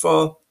developers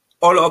for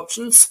all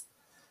options.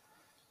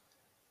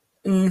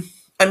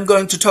 I'm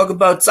going to talk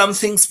about some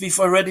things we've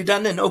already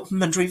done in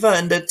OpenMandriva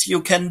and that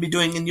you can be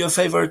doing in your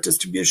favorite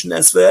distribution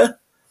as well.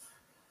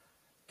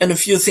 And a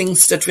few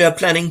things that we are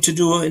planning to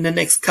do in the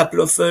next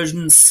couple of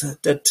versions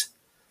that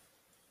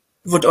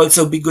would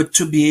also be good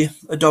to be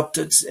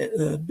adopted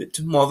a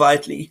bit more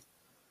widely.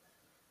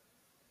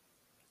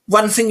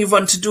 One thing you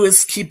want to do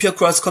is keep your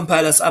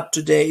cross-compilers up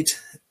to date.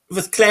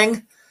 With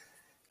Clang,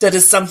 that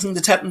is something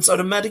that happens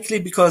automatically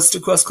because the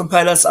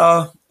cross-compilers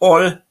are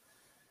all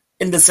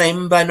in the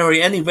same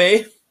binary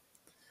anyway.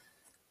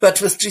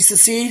 But with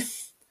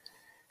GCC,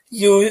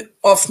 you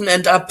often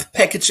end up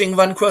packaging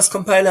one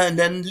cross-compiler and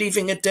then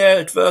leaving it there.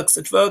 It works,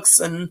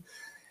 and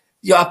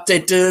you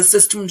update the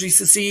system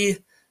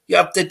GCC, you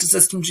update the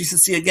system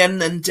GCC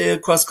again, and the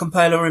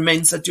cross-compiler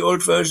remains at the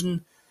old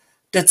version.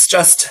 That's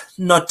just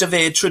not the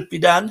way it should be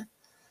done.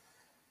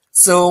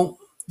 So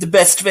the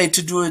best way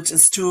to do it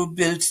is to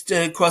build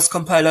the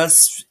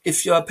cross-compilers,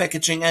 if you are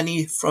packaging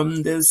any,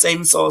 from the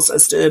same source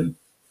as the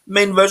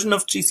main version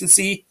of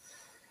GCC.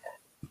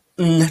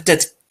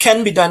 That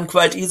can be done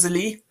quite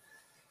easily.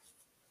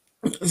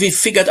 We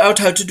figured out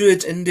how to do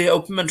it in the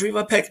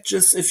OpenMandriva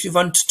packages. If you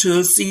want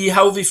to see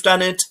how we've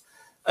done it,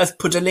 I've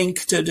put a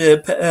link to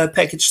the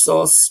package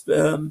source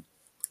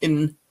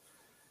in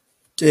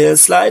the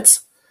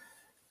slides.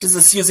 This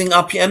is using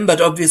RPM,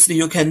 but obviously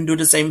you can do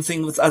the same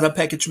thing with other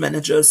package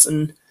managers.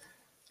 And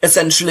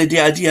essentially the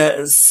idea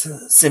is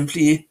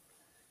simply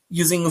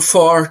using a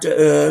for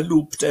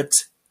loop that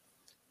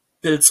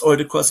builds all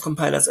the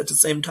cross-compilers at the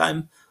same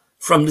time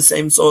from the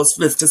same source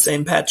with the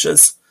same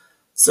patches.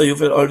 So you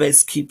will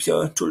always keep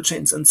your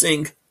toolchains in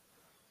sync.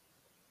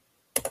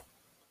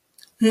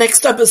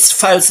 Next up is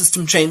file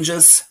system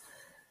changes.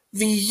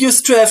 We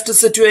used to have the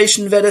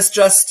situation where there's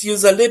just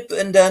userlib,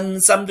 and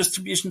then some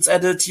distributions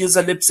added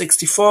userlib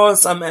 64,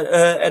 some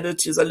added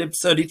userlib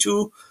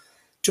 32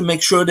 to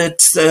make sure that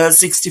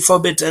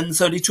 64-bit and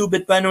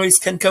 32-bit binaries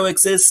can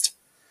coexist.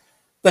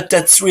 But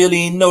that's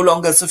really no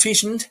longer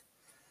sufficient.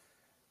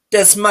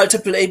 There's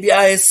multiple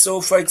ABIs, so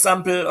for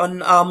example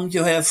on ARM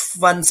you have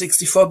one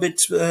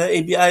 64-bit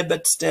ABI,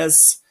 but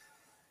there's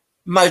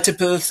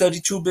multiple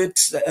 32-bit,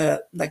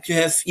 like you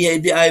have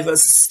eABI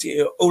versus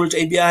the old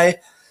ABI,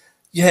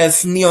 you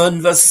have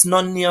neon versus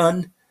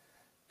non-neon,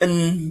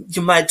 and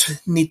you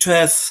might need to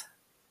have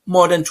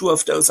more than two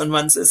of those on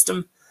one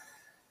system.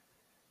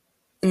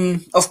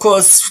 And of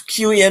course,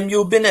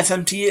 QEMU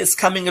binfmt is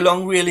coming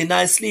along really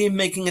nicely,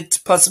 making it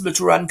possible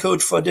to run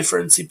code for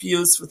different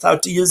CPUs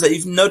without the user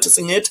even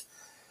noticing it.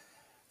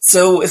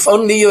 So if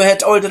only you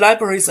had all the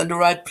libraries in the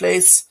right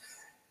place,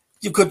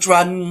 you could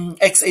run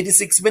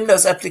x86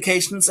 Windows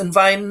applications in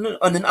Wine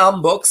on an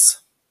ARM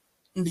box,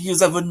 and the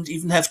user wouldn't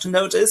even have to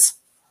notice.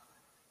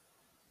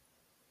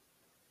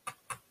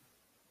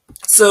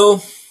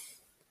 So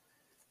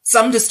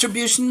some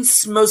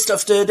distributions, most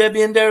of the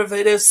Debian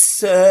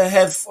derivatives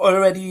have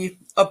already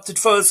opted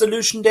for a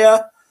solution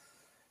there.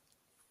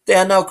 They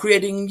are now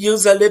creating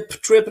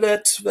userlib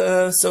triplet.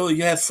 So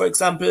you have, for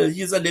example,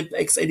 userlib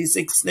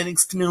x86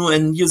 Linux GNU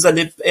and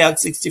userlib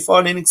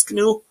arch64 Linux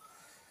GNU,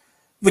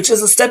 which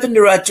is a step in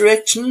the right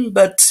direction,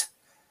 but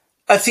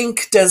I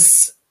think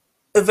there's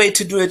a way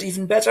to do it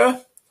even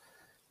better,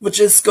 which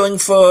is going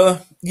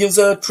for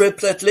user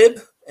triplet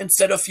lib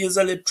instead of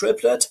userlib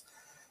triplet,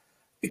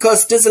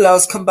 because this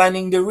allows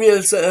combining the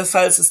real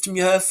file system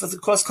you have with the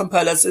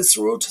cross-compiler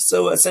sysroot.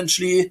 So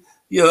essentially,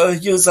 your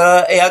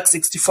user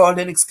arch64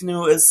 Linux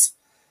GNU is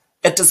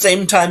at the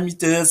same time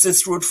the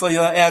sysroot for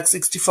your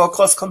arch64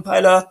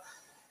 cross-compiler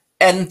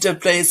and the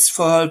place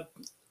for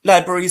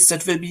libraries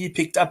that will be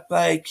picked up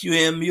by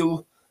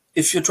QEMU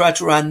if you try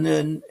to run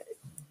an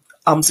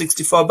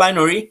ARM64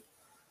 binary.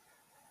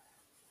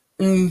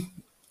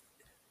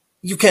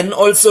 You can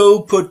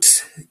also put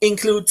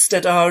includes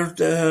that are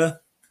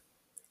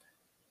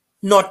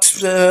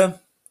not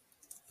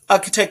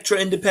architecture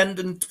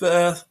independent,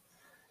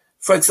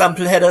 for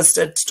example, headers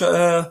that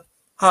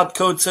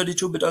hardcode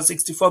 32-bit or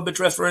 64-bit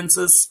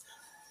references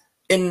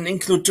in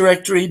include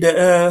directory.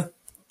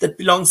 that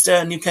belongs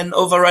there, and you can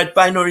override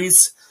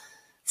binaries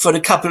for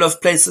the couple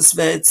of places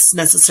where it's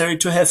necessary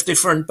to have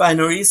different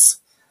binaries.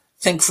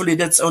 Thankfully,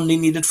 that's only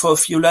needed for a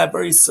few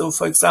libraries. So,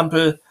 for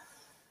example,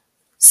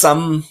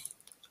 some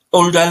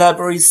older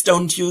libraries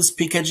don't use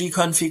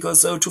pkg-config or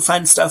so to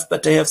find stuff,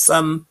 but they have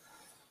some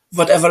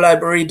whatever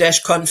library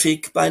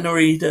 -config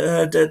binary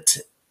that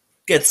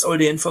gets all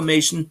the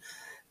information,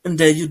 and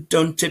there you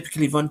don't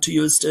typically want to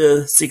use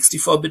the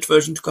 64-bit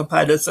version to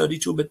compile a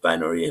 32-bit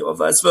binary or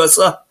vice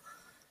versa.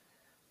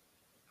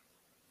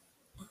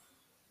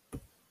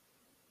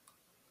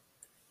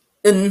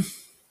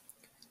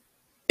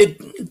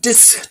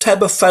 This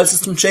type of file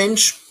system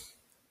change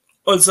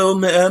also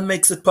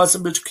makes it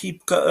possible to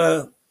keep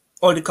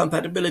all the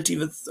compatibility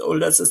with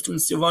older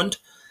systems you want,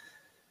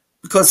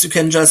 because you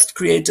can just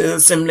create a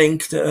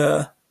symlink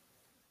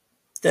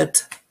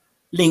that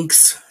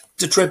links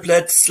the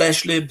triplet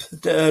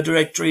 /lib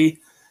directory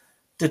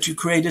that you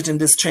created in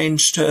this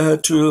change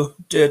to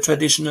the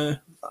traditional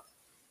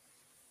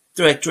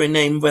directory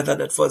name, whether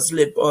that was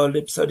lib or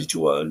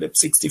lib32 or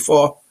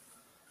lib64.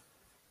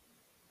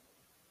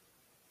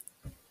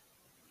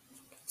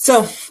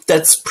 So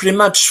that's pretty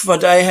much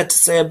what I had to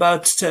say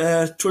about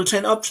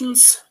toolchain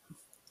options.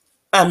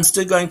 I'm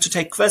still going to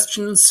take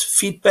questions,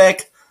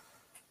 feedback,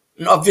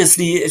 and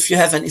obviously if you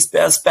have any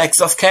spare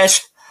specs of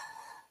cache.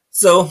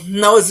 So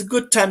now is a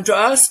good time to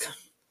ask,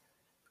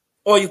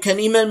 or you can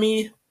email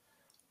me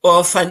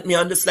or find me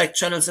on the Slack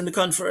channels in the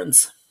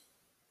conference.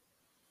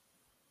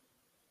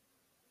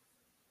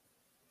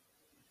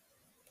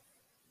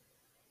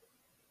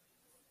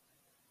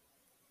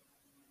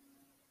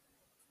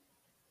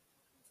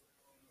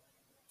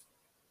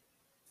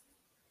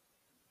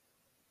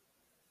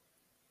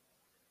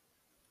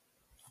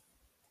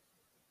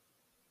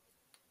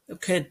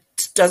 Okay,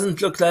 it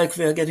doesn't look like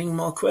we're getting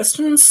more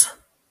questions.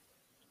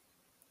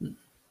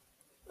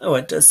 Oh,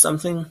 wait, there's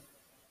something.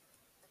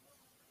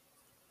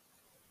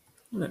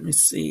 Let me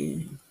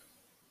see.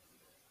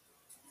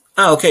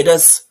 Okay,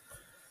 there's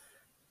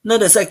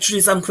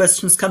actually some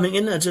questions coming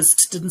in. I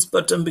just didn't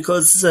spot them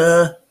because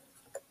the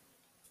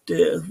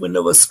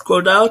window was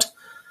scrolled out.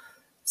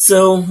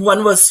 So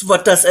one was,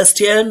 what does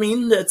STL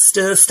mean? That's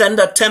the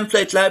standard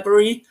template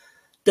library.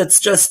 That's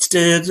just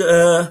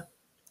the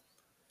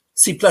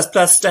C++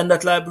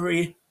 standard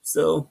library.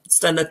 So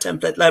standard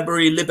template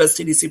library,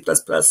 libstdc++,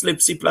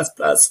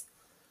 libc++,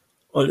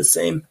 all the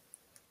same.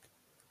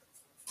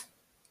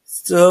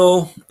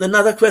 So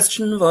another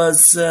question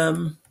was,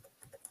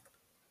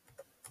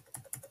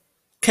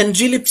 can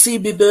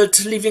glibc be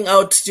built leaving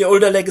out the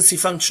older legacy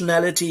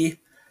functionality?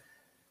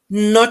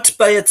 Not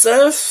by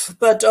itself,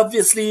 but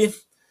obviously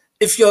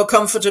if you're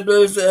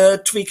comfortable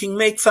tweaking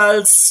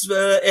makefiles,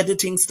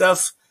 editing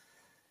stuff,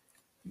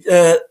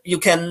 you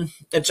can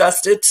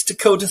adjust it. The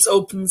code is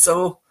open,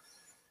 so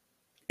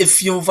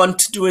if you want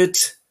to do it,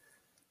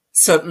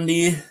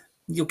 certainly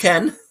you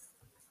can.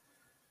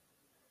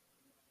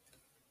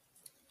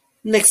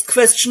 Next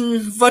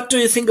question, what do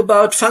you think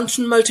about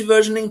function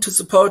multiversioning to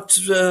support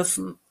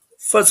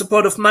for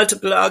support of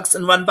multiple args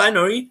in one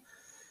binary?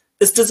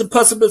 Is this a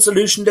possible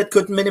solution that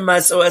could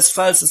minimize OS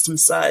file system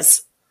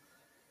size?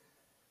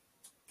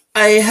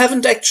 I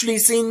haven't actually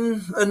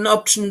seen an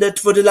option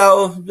that would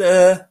allow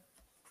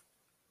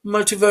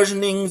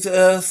multiversioning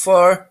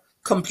for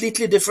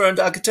completely different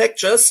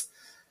architectures,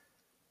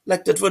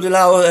 like that would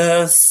allow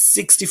a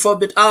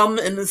 64-bit ARM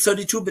and a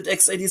 32-bit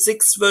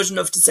x86 version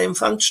of the same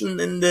function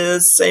in the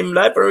same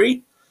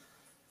library.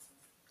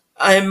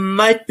 I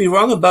might be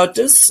wrong about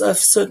this. I've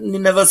certainly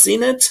never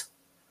seen it.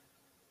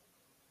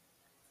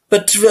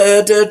 But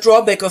the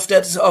drawback of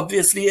that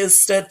obviously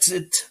is that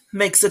it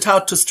makes it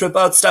hard to strip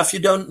out stuff you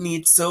don't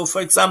need. So,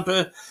 for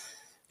example,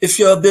 if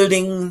you're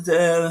building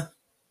the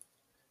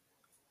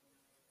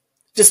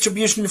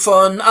distribution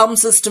for an ARM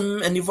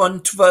system and you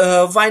want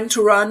Wine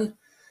to run,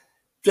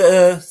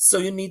 so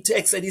you need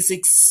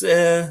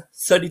x86,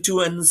 32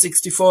 and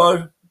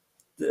 64.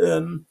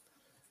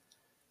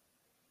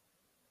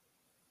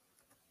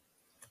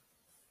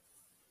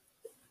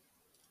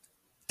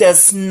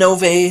 There's no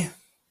way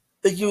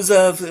a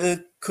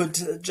user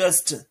could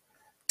just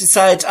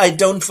decide, I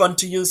don't want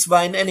to use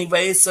Wine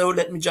anyway, so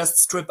let me just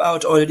strip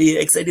out all the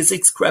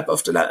x86 crap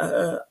of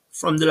the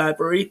from the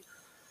library.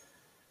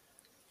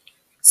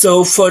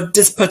 So for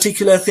this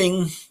particular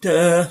thing,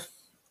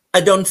 I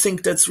don't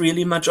think that's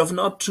really much of an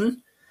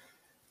option.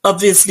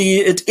 Obviously,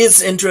 it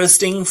is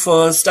interesting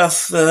for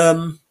stuff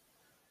where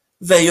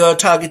you're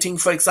targeting,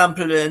 for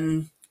example,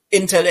 an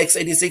Intel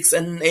x86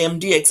 and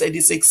AMD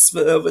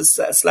x86 with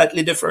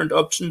slightly different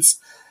options,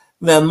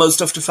 where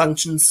most of the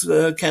functions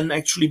can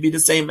actually be the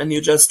same, and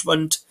you just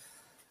want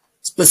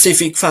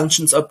specific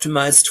functions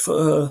optimized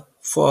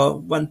for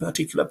one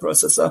particular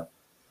processor.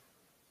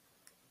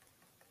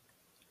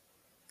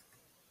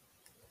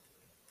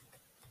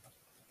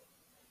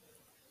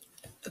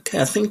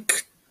 Okay, I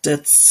think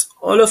that's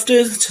all of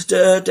this.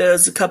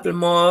 There's a couple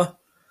more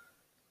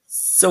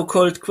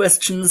so-called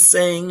questions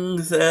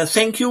saying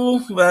thank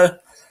you. Well,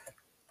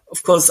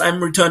 of course,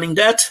 I'm returning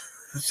that.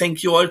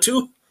 Thank you all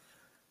too.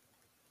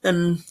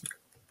 And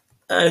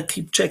I'll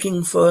keep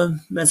checking for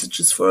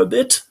messages for a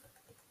bit.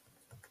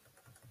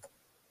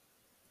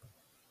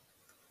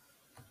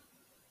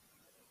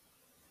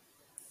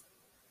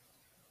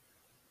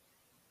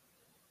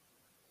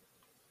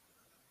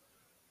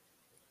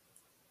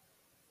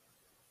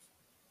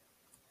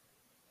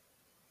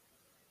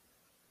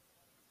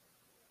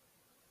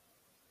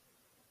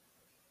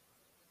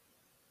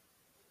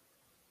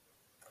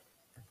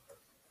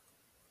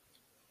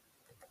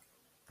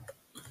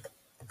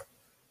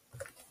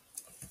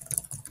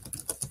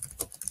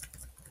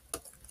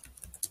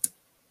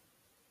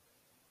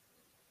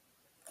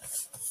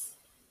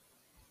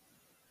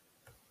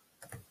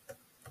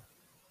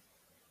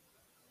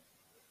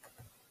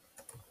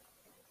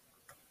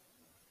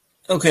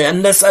 Okay,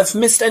 unless I've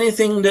missed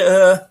anything,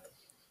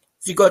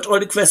 we got all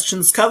the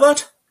questions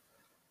covered.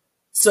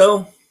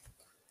 So,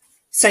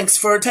 thanks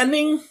for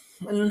attending.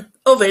 And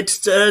oh wait,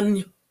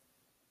 the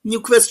new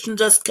question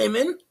just came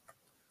in,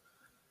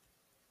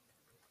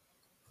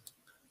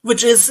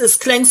 which is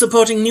Clang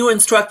supporting new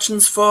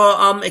instructions for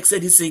ARM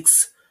x86?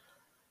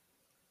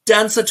 The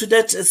answer to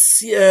that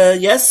is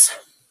yes.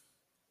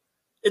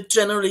 It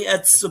generally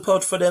adds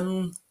support for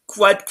them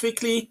quite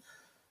quickly.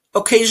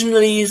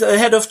 Occasionally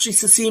ahead of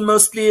GCC,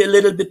 mostly a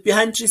little bit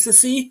behind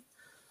GCC.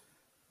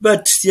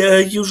 But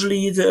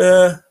usually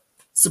the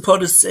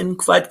support is in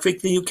quite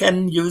quickly. You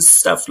can use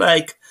stuff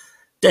like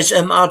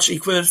 -m arch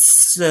equals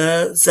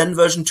Zen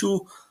version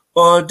 2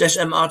 or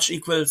 -m arch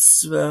equals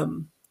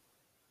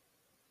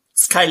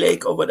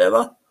Skylake or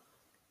whatever.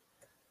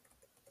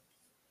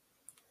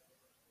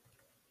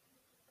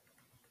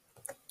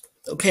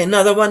 Okay,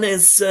 another one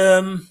is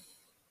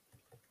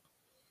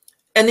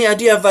any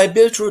idea why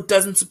Buildroot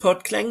doesn't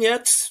support Clang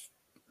yet?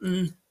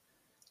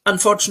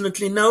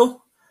 Unfortunately,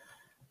 no.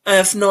 I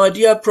have no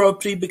idea,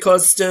 probably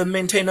because the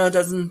maintainer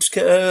doesn't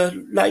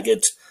like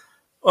it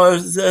or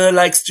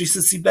likes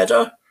GCC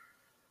better.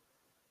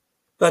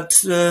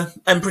 But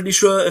I'm pretty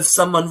sure if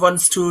someone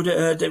wants to,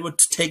 they would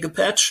take a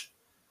patch.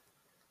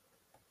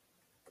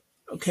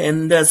 Okay,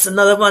 and there's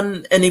another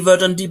one, any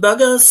word on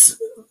debuggers?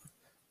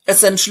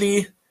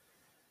 Essentially,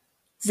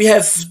 we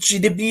have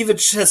GDB,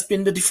 which has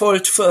been the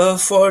default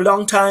for a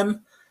long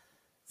time.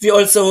 We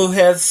also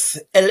have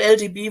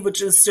LLDB,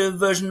 which is the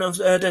version of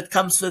that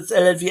comes with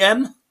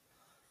LLVM.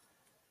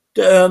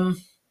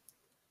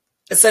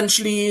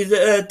 Essentially,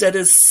 that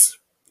is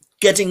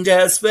getting there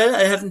as well.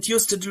 I haven't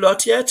used it a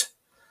lot yet,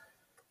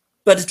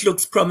 but it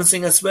looks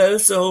promising as well.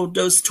 So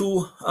those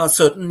two are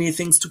certainly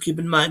things to keep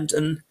in mind.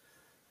 And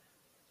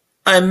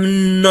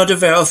I'm not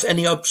aware of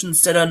any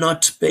options that are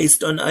not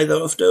based on either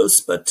of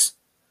those, but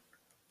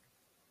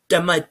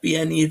there might be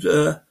any.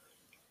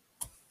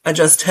 I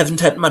just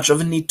haven't had much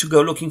of a need to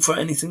go looking for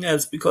anything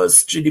else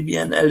because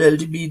GDB and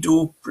LLDB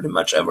do pretty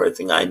much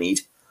everything I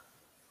need.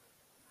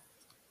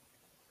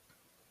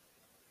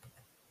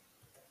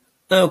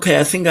 Okay,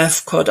 I think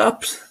I've caught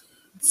up.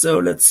 So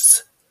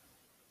let's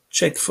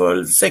check for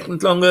a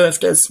second longer if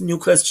there's new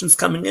questions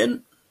coming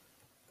in.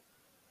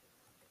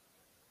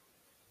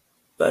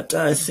 But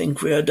I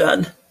think we are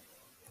done.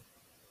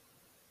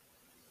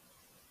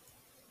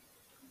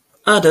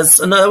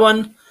 There's another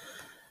one.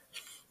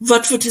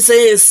 What would you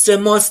say is the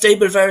more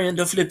stable variant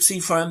of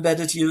libc for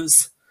embedded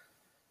use?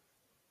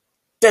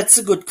 That's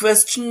a good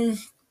question.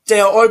 They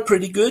are all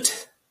pretty good.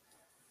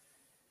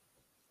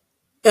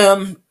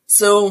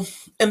 So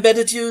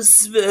embedded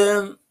use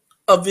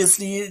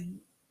obviously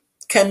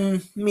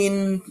can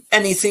mean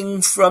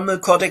anything from a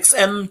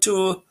Cortex-M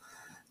to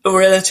a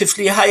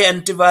relatively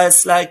high-end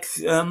device like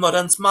a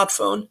modern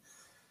smartphone.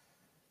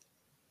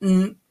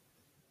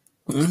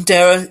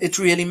 There, it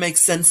really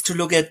makes sense to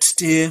look at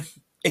the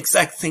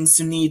exact things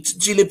you need.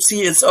 glibc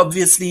is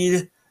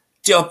obviously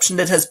the option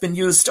that has been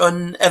used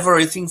on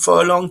everything for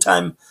a long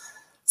time,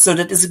 so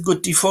that is a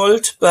good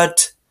default.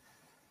 But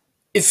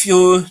if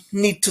you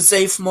need to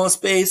save more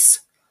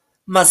space,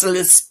 Muzzle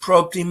is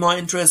probably more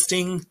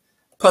interesting.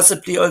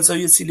 Possibly also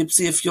use glibc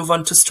if you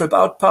want to strip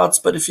out parts,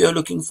 but if you're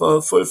looking for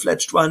a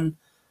full-fledged one,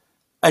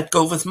 I'd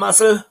go with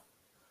Muzzle.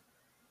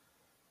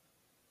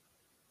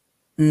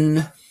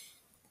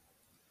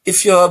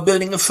 If you're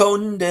building a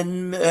phone,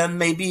 then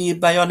maybe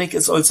Bionic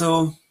is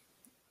also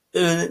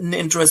an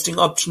interesting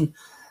option,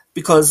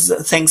 because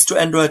thanks to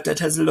Android, that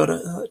has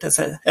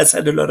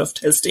had a lot of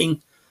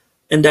testing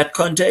in that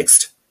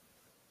context.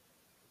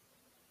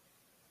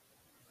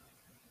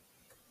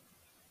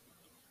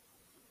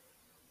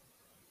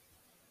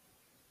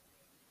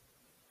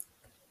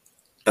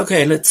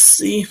 Okay, let's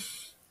see.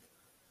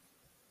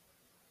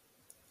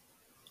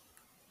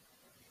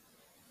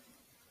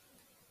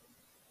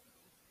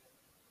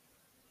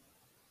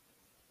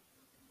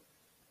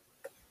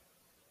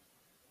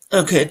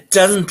 Okay, it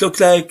doesn't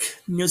look like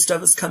new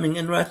stuff is coming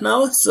in right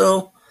now,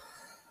 so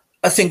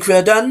I think we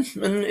are done.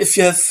 And if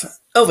you have...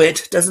 Oh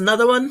wait, there's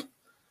another one.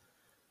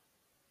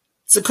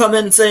 It's a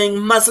comment saying,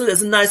 Muzzle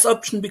is a nice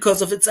option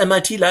because of its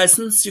MIT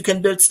license. You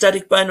can build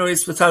static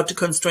binaries without the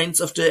constraints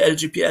of the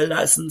LGPL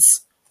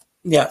license.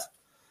 Yeah,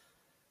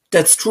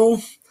 that's true.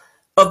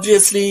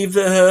 Obviously,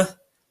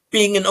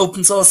 being an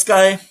open source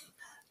guy,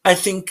 I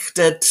think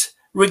that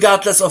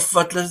regardless of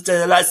what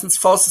the license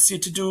forces you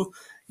to do,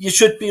 you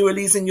should be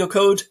releasing your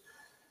code.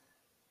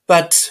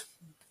 But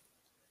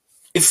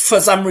if for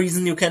some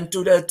reason you can't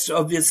do that,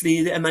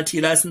 obviously the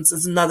MIT license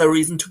is another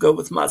reason to go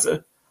with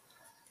Muzzle.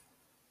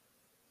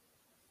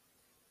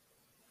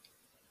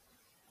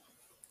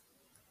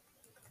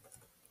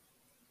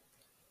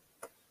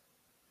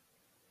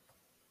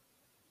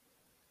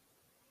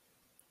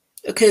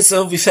 Okay,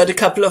 so we've had a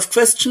couple of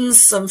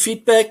questions, some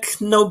feedback,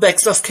 no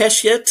bags of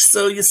cash yet,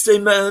 so you still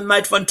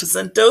might want to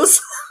send those.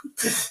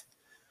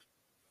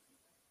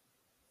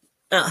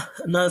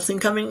 Another thing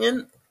coming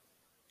in.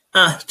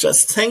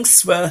 Just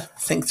thanks. Well,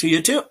 thanks to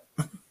you too.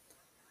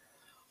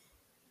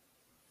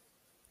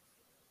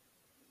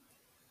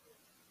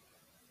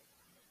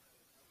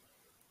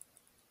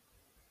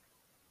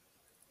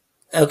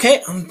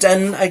 Okay,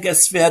 then I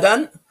guess we are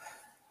done.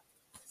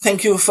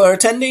 Thank you for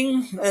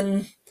attending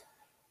and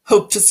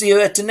hope to see you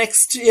at the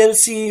next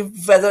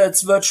ELC, whether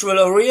it's virtual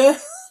or real.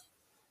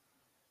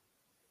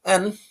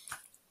 And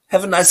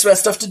have a nice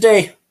rest of the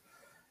day.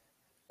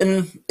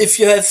 And if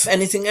you have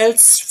anything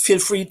else, feel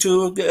free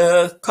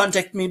to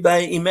contact me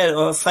by email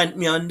or find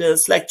me on the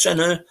Slack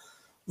channel,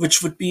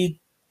 which would be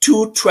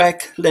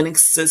 2-Track Linux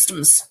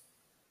Systems.